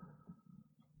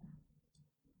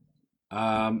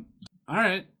 All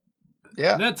right.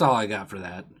 Yeah. That's all I got for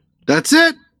that. That's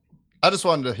it. I just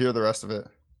wanted to hear the rest of it.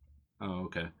 Oh,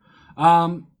 okay.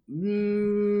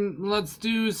 Let's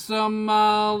do some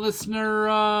listener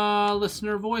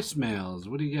voicemails.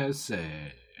 What do you guys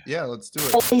say? Yeah, let's do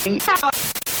it.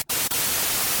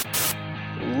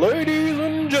 Ladies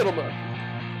and gentlemen,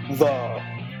 the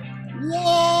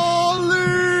Wally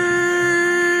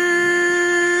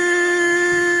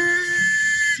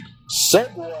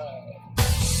Segway.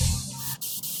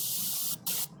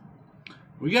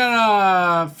 We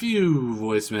got a few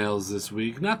voicemails this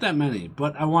week. Not that many,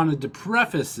 but I wanted to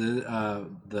preface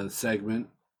the segment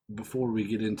before we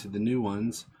get into the new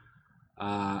ones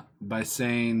by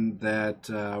saying that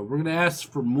we're going to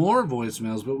ask for more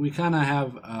voicemails, but we kind of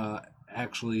have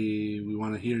we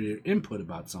want to hear your input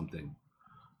about something.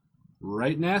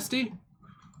 Right, Nasty?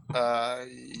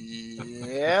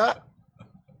 Yeah.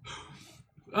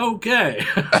 Okay.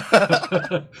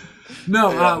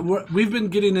 No, we've been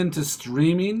getting into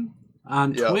streaming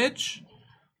on Twitch.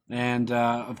 And,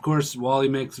 of course, Wally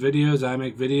makes videos. I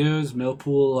make videos.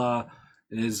 Millpool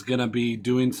is going to be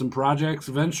doing some projects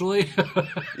eventually.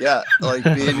 Yeah, like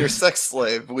being your sex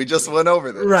slave. We just went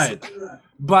over this. Right.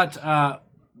 But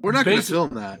we're not going to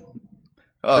film that.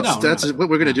 Oh, That's what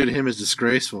we're going to do to him is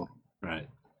disgraceful. Right.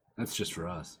 That's just for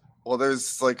us. Well,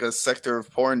 there's like a sector of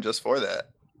porn just for that.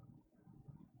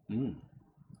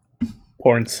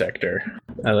 Porn sector.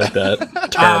 I like that term.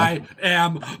 I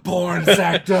am porn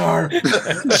sector.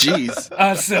 Jeez.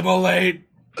 Assimilate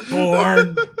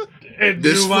porn into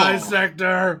This my fall.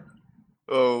 sector.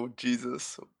 Oh,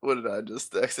 Jesus. What did I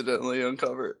just accidentally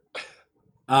uncover?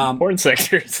 Porn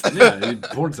sectors. Yeah,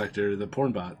 porn sector, the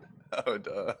porn bot. Oh,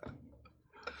 duh.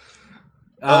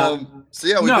 Uh, So,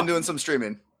 yeah, we've no. been doing some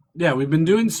streaming. Yeah, we've been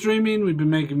doing streaming. We've been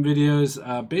making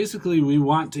videos. Basically, we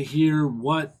want to hear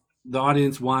what the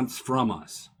audience wants from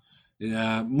us.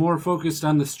 More focused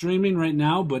on the streaming right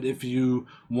now, but if you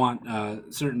want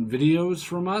certain videos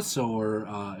from us, or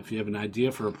if you have an idea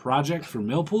for a project for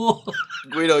Millpool,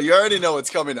 Guido, you already know what's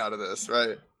coming out of this,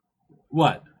 right?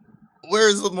 what?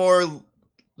 Where's the more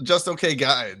just okay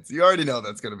guides? You already know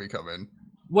that's going to be coming.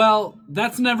 Well,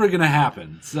 that's never going to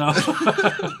happen. So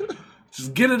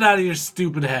just get it out of your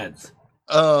stupid heads.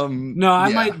 No,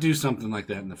 I might do something like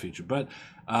that in the future, but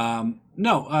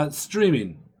no,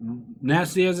 streaming.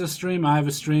 Nasty has a stream. I have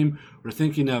a stream. We're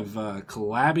thinking of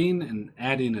collabing and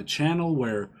adding a channel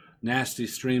where Nasty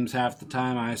streams half the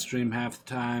time, I stream half the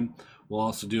time. We'll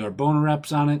also do our boner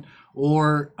reps on it.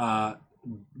 Or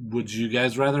would you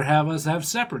guys rather have us have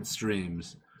separate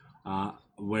streams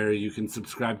where you can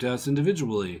subscribe to us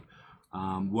individually?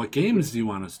 What games do you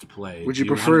want us to play? Would you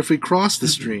Do prefer if we crossed the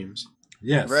streams?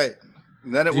 Yes. Right.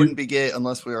 And then it wouldn't be gay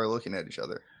unless we are looking at each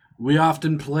other. We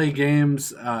often play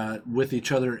games with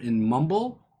each other in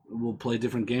Mumble. We'll play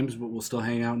different games, but we'll still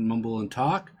hang out in Mumble and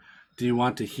talk. Do you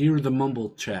want to hear the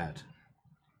Mumble chat?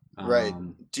 Right.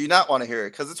 Do you not want to hear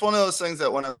it? Because it's one of those things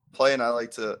that when I'm playing,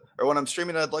 when I'm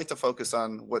streaming, I'd like to focus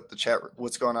on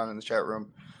what's going on in the chat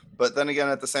room. But then again,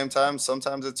 at the same time,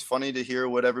 sometimes it's funny to hear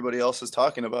what everybody else is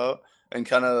talking about and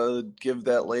kind of give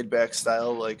that laid back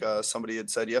style, like somebody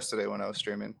had said yesterday when I was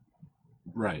streaming.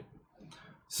 Right.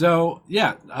 So,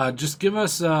 yeah, just give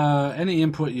us any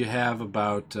input you have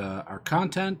about our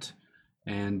content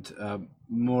and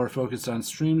more focused on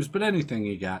streams, but anything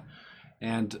you got.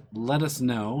 And let us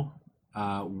know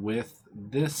with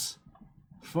this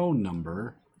phone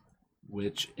number,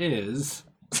 which is...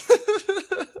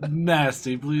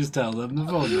 Nasty, please tell them the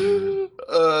phone number.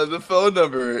 The phone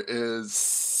number is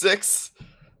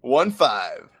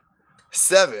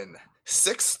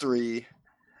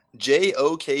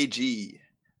 615-763-JOKG.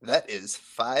 That is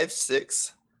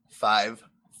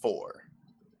 5654.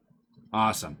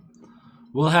 Awesome.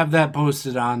 We'll have that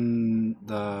posted on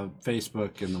the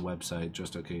Facebook and the website,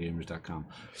 justokgamers.com.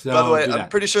 So, by the way, do I'm that.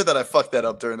 pretty sure that I fucked that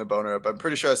up during the boner up. I'm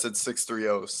pretty sure I said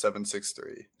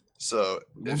 630-763. So if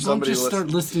Well, don't somebody just start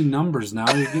listing numbers now.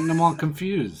 You're getting them all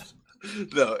confused.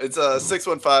 No, it's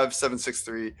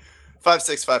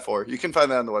 615-763-5654. You can find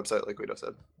that on the website, like Guido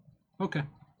said. Okay.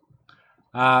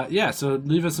 Yeah, so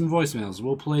leave us some voicemails.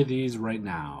 We'll play these right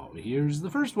now. Here's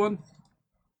the first one.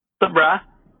 What's up, brah?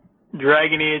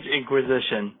 Dragon Age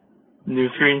Inquisition. New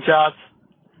screenshots.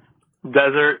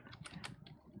 Desert.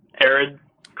 Arid.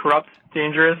 Corrupt.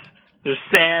 Dangerous. There's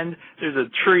sand. There's a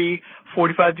tree.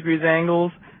 45 degrees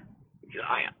angles.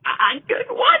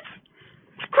 What?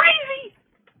 It's crazy.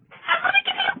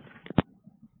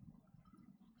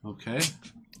 Okay.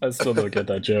 I still don't get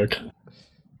that joke.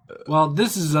 Well,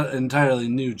 this is an entirely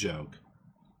new joke.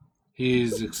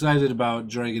 He's excited about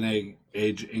Dragon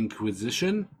Age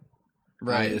Inquisition.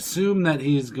 I assume that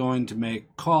he's going to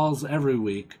make calls every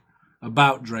week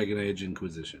about Dragon Age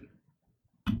Inquisition.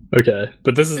 Okay,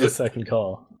 but this is the second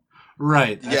call.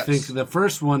 Right. Yes. I think the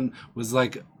first one was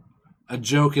like a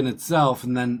joke in itself,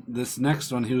 and then this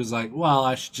next one he was like, well,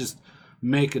 I should just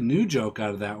make a new joke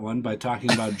out of that one by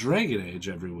talking about Dragon Age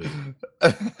every week.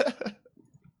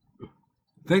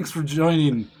 Thanks for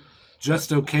joining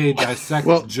Just Okay Dissect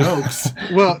Jokes.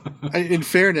 Well, in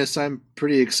fairness, I'm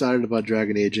pretty excited about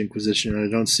Dragon Age Inquisition, and I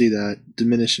don't see that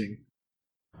diminishing.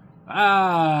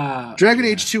 Dragon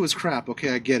Age 2 was crap. Okay,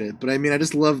 I get it, but I mean, I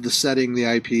just love the setting, the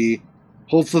IP.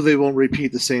 Hopefully, they won't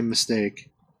repeat the same mistake.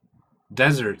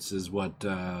 Deserts is what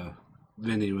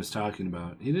Vinny was talking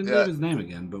about. He didn't give his name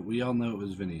again, but we all know it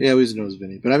was Vinny. Yeah, we know it was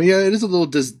Vinny. But I mean, yeah, it is a little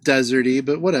deserty,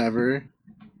 but whatever.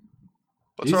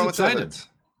 What's wrong with that?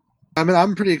 I mean,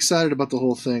 I'm pretty excited about the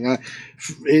whole thing.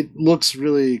 It looks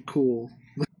really cool.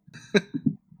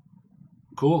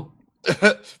 Cool.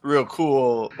 Real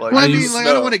cool. Like, well, I mean, I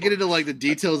don't want to get into like the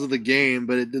details of the game,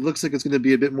 but it looks like it's going to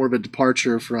be a bit more of a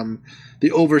departure from the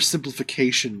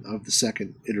oversimplification of the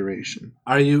second iteration.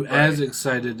 Are you as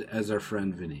excited as our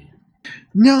friend Vinny?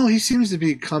 No, he seems to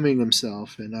be coming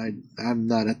himself, and I'm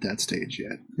not at that stage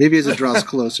yet. Maybe as it draws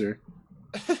closer.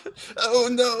 Oh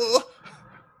no!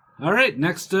 All right,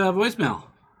 next voicemail.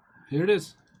 Here it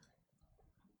is.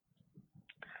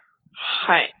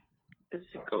 Hi, this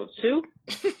is Go-To.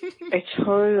 I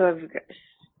totally love you guys.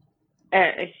 And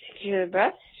I think you're the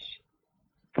best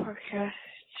podcast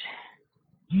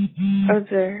out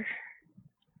there.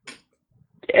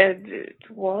 And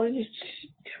Wally's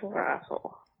an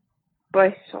asshole. But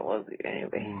I still love you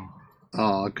anyway.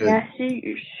 Oh, good. Nasty,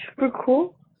 you're super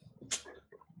cool.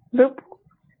 Nope.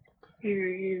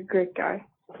 You're a great guy.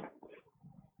 Ow,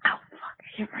 fuck,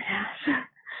 I hit my ass.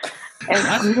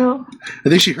 And Pluto, I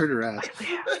think she hurt her ass.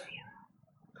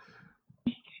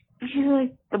 you're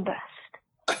like the best.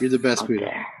 You're the best, out Guido.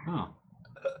 there. Oh.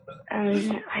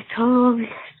 And I totally love you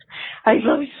guys. I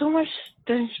love you so much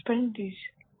that I spend these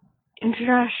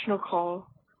international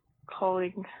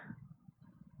calling.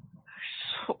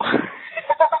 So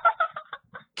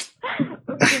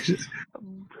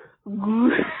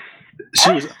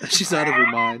She's out of her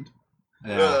mind.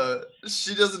 Yeah.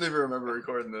 She doesn't even remember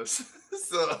recording this.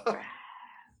 So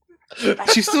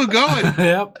She's still going.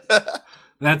 Yep.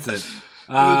 That's it.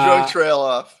 the drunk trail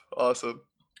off. Awesome.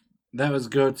 That was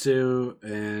Go-To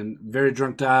and very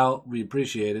drunk dial. We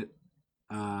appreciate it.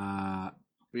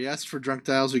 We asked for drunk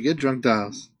dials, we get drunk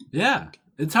dials. Yeah.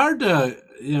 It's hard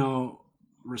to,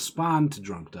 respond to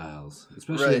drunk dials,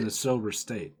 especially in a sober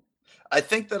state. I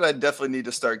think that I definitely need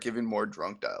to start giving more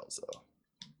drunk dials, though.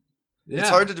 Yeah. It's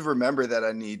hard to remember that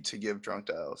I need to give drunk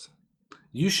dials.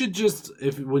 You should just,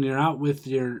 when you're out with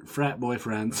your frat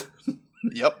boyfriends.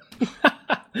 Yep.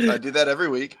 I do that every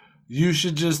week. You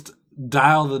should just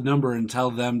dial the number and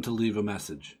tell them to leave a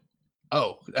message.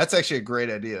 Oh, that's actually a great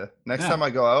idea. Next time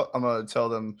I go out, I'm going to tell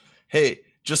them, hey,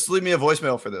 just leave me a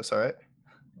voicemail for this, all right?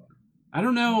 I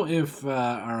don't know if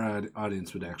our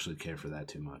audience would actually care for that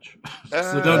too much.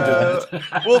 So don't do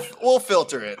that. We'll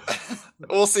filter it.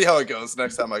 We'll see how it goes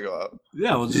next time I go out.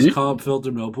 Yeah, we'll just call up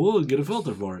Filter Millpool and get a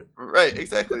filter for it. Right,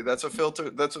 exactly. That's what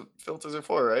filters are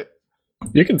for, right?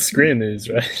 You can screen these,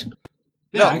 right?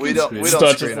 Yeah, no, we don't. It's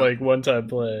not just like one-time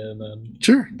play and then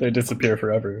they disappear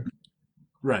forever.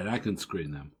 Right, I can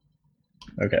screen them.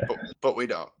 Okay. But we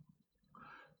don't.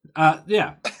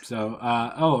 Yeah. So,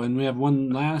 and we have one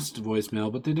last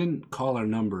voicemail, but they didn't call our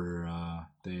number.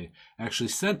 They actually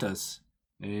sent us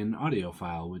an audio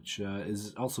file, which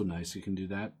is also nice. You can do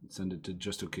that. Send it to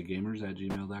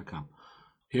justokgamers@gmail.com.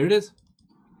 Here it is.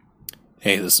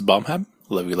 Hey, this is Bombhab.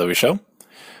 Love your show.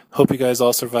 Hope you guys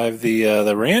all survived the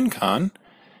RanCon.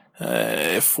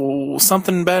 If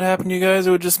something bad happened to you guys,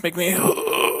 it would just make me...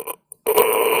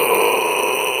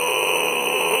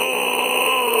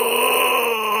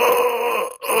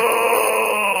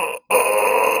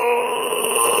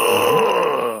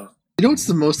 You know what's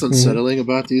the most unsettling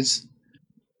about these?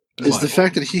 Is the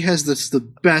fact that he has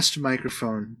the best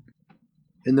microphone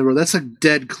in the world. That's like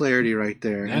dead clarity right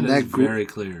there. That is very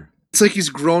clear. It's like he's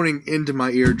groaning into my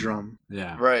eardrum.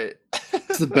 Yeah. Right.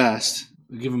 It's the best.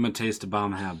 We'll give him a taste of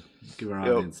Bombhab. Give our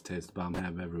audience a taste of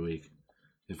Bombhab every week,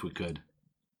 if we could.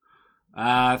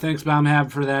 Thanks, Bombhab,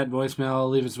 for that voicemail.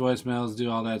 Leave us voicemails, do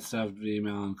all that stuff,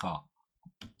 email and call.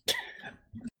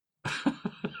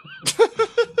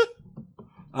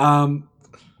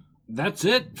 That's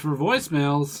it for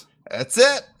voicemails. That's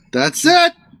it. That's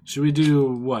it. Should we do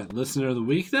what? Listener of the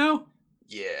week now?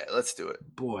 Yeah, let's do it.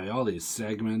 Boy, all these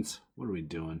segments. What are we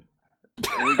doing?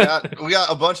 We got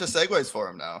a bunch of segues for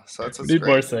him now. So that's need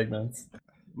more segments.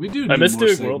 We do. I miss more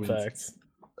doing segments. world facts.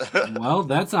 Well,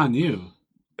 that's on you.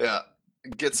 Yeah,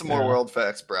 get some more world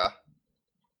facts, brah.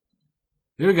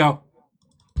 Here we go.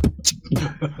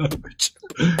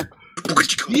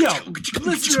 Yo,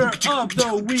 listener of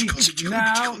the week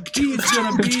now. He's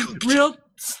gonna be real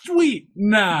sweet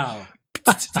now.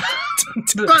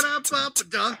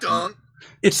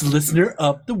 It's listener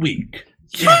of the week.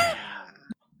 Yeah.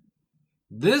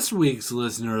 This week's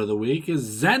listener of the week is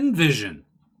Zen Vision.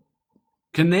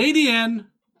 Canadian.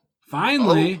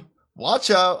 Finally. Oh, watch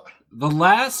out. The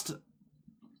last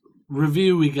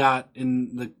review we got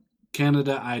in the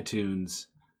Canada iTunes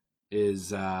is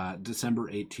December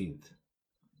 18th.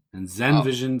 And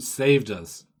ZenVision saved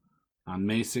us on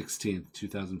May 16th,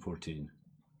 2014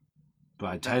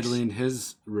 by titling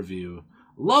his review,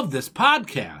 "Love this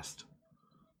podcast."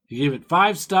 He gave it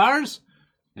 5 stars,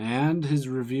 and his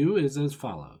review is as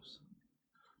follows.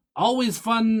 "Always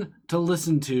fun to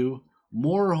listen to.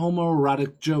 More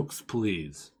homoerotic jokes,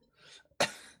 please.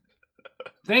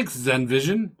 Thanks,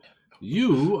 ZenVision.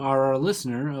 You are our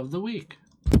listener of the week."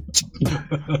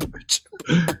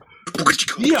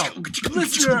 Yo,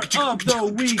 listener of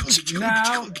the week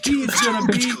now. He's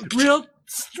gonna be real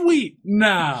sweet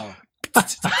now.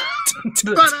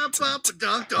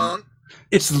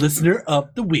 It's listener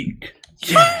of the week.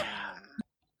 Yeah.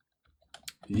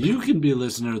 You can be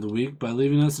listener of the week by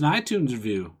leaving us an iTunes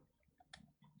review.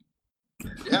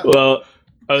 Yeah. Well,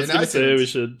 I was In going to say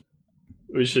iTunes.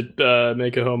 we should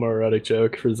make a homoerotic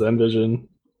joke for ZenVision.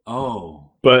 Oh.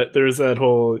 But there's that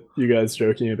whole you guys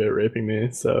joking about raping me,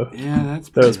 so Yeah, that's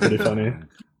that was pretty funny.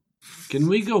 Can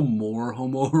we go more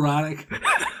homoerotic?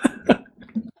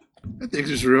 I think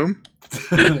there's room.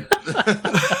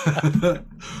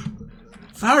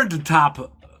 It's hard to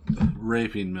top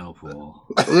raping Millpool.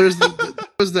 Well, there's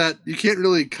that you can't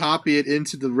really copy it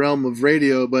into the realm of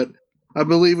radio, but I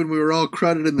believe when we were all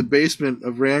crowded in the basement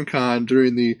of Rancon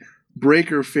during the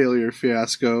breaker failure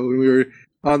fiasco, when we were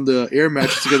on the air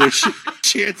match together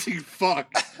chanting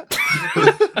 "fuck."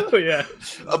 Oh yeah,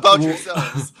 About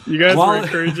yourselves. you guys While- were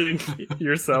encouraging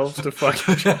yourselves to fuck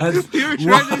each other. We were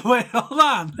trying to- Wait, hold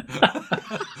on.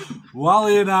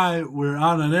 Wally and I were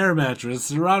on an air mattress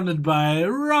surrounded by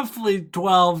roughly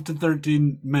 12 to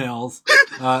 13 males,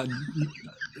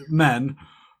 men,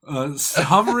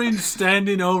 hovering,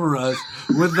 standing over us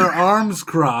with their arms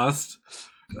crossed.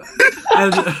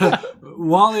 And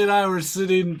Wally and I were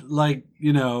sitting like,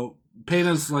 paint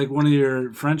us like one of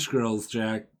your French girls,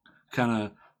 Jack, kind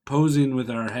of posing with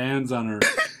our hands on our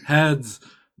heads,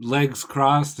 legs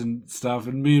crossed and stuff.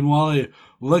 And me and Wally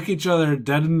look each other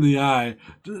dead in the eye,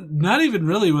 not even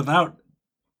really without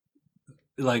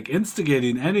like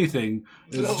instigating anything.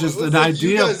 It's No, just it was an like you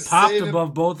idea guys popped saying it-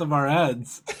 above both of our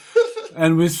heads.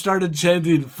 And we started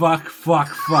chanting "fuck, fuck,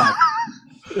 fuck"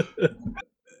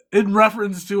 in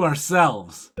reference to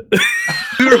ourselves.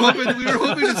 we were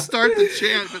hoping to start the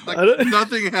chant, but I don't-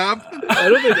 nothing happened. I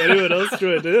don't think anyone else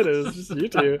joined in. It was just you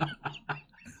two.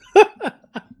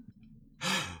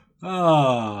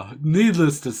 Oh,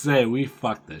 needless to say, we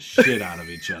fucked the shit out of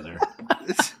each other.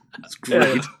 It's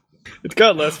great. Yeah. It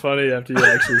got less funny after you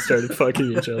actually started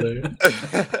fucking each other.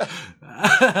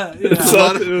 Yeah.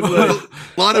 So it was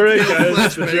like, lot all of right, pale guys,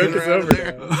 flesh the banging joke is around over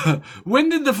there. now. When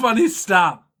did the funny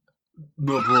stop,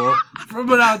 Millpool?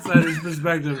 From an outsider's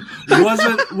perspective,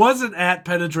 wasn't at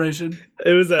penetration.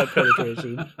 It was at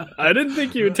penetration. I didn't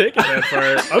think you would take it that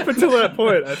far. Up until that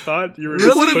point, I thought you were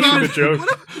just What pushing about, the joke.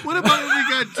 what about when we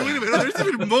got joined? Oh, there's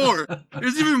even more.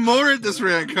 There's even more at this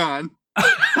Rancon.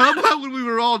 How about when we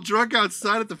were all drunk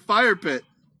outside at the fire pit?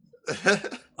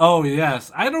 Oh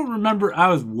yes, I don't remember. I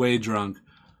was way drunk,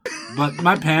 but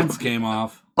my pants came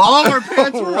off. All of our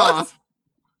pants were What? off.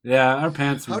 Yeah, our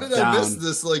pants were How did down. I miss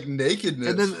this like nakedness?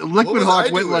 And then What Liquid was Hawk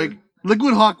I went doing?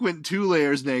 Liquid Hawk went 2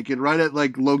 layers naked right at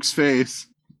like Loke's face.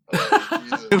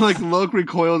 Jesus. And like Loke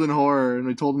recoiled in horror and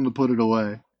we told him to put it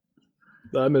away.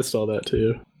 I missed all that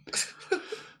too.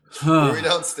 Were we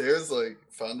downstairs like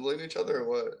fondling each other or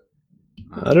what?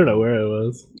 I don't know where I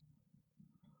was.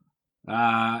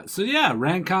 So yeah,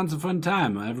 Rancon's a fun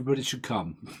time. Everybody should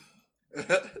come.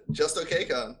 Just okay,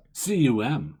 Con.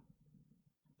 CUM.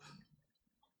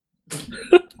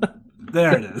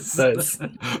 There it is. Nice.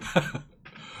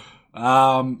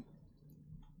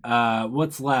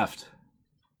 What's left?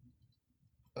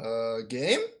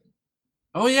 Game?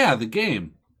 Oh yeah, the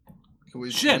game. Can we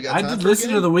Shit, got I time did for a listen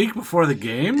to game? the week before the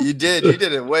game. You did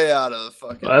it way out of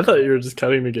fucking. I thought you were just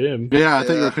cutting the game. Yeah, I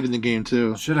think you Yeah. were cutting the game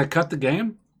too. Should I cut the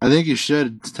game? I think you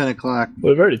should. It's 10 o'clock.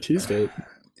 We've already teased it.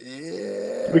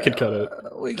 Yeah, We could cut it.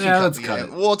 We can Yeah, cut let's the cut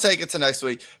game. it. We'll take it to next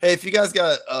week. Hey, if you guys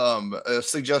got a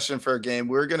suggestion for a game,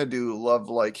 we're gonna do love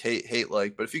like, hate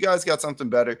like. But if you guys got something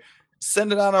better,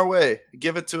 send it on our way.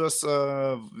 Give it to us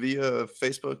via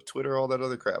Facebook, Twitter, all that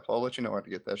other crap. I'll let you know how to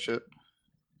get that shit.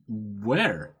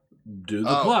 Where? Do the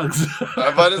Oh. plugs.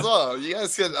 I might as well. You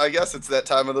guys can. I guess it's that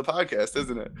time of the podcast,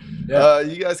 isn't it? Yeah.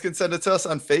 You guys can send it to us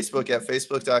on Facebook at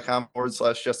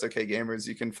facebook.com/JustOkGamers.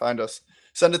 You can find us.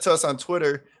 Send it to us on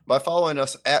Twitter by following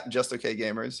us at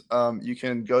JustOkGamers. You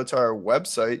can go to our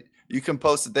website. You can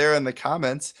post it there in the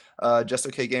comments,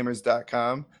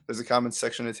 justokgamers.com. There's a comments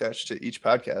section attached to each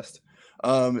podcast.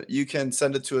 You can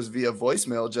send it to us via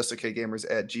voicemail,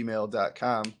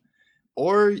 justokgamers@gmail.com.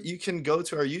 Or you can go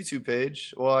to our YouTube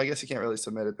page. Well, I guess you can't really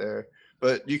submit it there.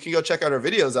 But you can go check out our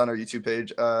videos on our YouTube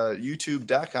page,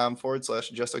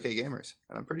 youtube.com/justokgamers.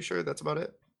 And I'm pretty sure that's about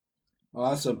it.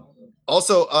 Awesome.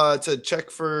 Also, to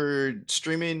check for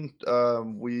streaming,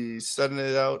 we sending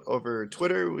it out over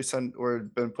Twitter. We've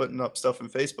been putting up stuff on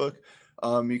Facebook.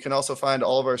 You can also find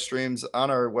all of our streams on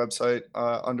our website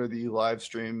under the live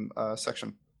stream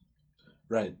section.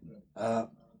 Right.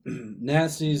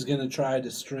 Nasty's going to try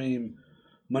to stream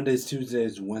Mondays,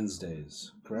 Tuesdays,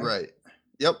 Wednesdays, correct? Right.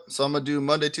 Yep. So I'm going to do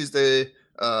Monday, Tuesday,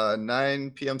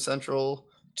 9 p.m. Central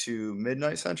to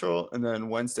midnight Central. And then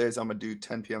Wednesdays, I'm going to do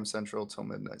 10 p.m. Central till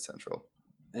midnight Central.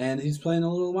 And he's playing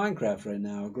a little Minecraft right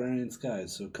now, Agrarian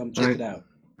Skies. So come check it out.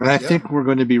 And I think we're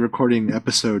going to be recording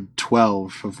episode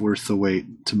 12 of Worth the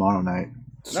Wait tomorrow night.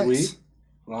 Sweet. Nice.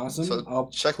 Awesome. So I'll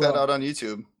check that out on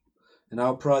YouTube. And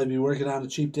I'll probably be working on a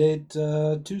cheap date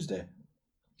Tuesday.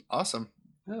 Awesome.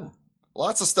 Yeah.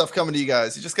 Lots of stuff coming to you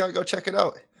guys. You just got to go check it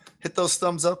out. Hit those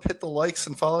thumbs up, hit the likes,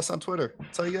 and follow us on Twitter.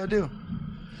 That's all you got to do.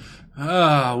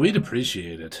 We'd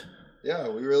appreciate it. Yeah,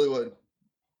 we really would.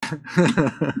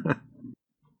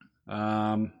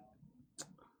 I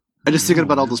just thinking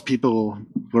about all those people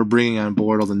we're bringing on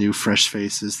board, all the new fresh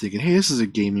faces, thinking, hey, this is a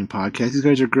gaming podcast. These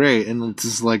guys are great. And it's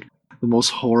just like the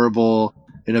most horrible,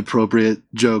 inappropriate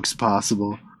jokes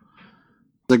possible.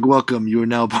 Like, welcome, you are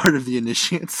now part of the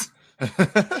initiates.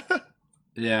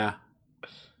 Yeah.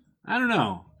 I don't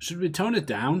know. Should we tone it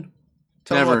down?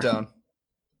 Tone what down?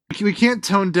 We can't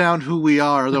tone down who we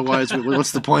are, otherwise,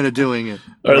 what's the point of doing it?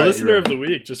 Our listener of the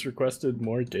week just requested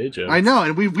more gay jokes. I know,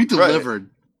 and we delivered.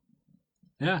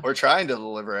 Right. Yeah. We're trying to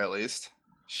deliver at least.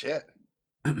 Shit.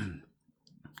 All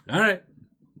right.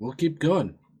 We'll keep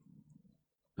going.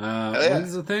 yeah. What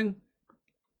is the thing?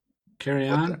 Carry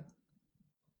on?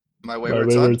 My My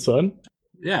wayward son?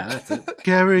 Yeah, that's it.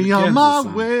 Carry on, Kansas my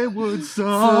song. wayward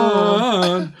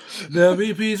son. There'll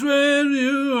be peace when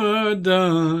you are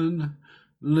done.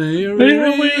 Lay your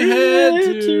weary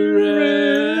head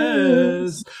to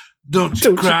rest. Don't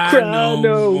you cry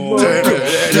no more.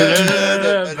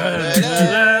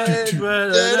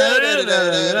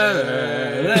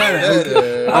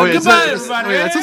 Oh, yeah, Goodbye, everybody.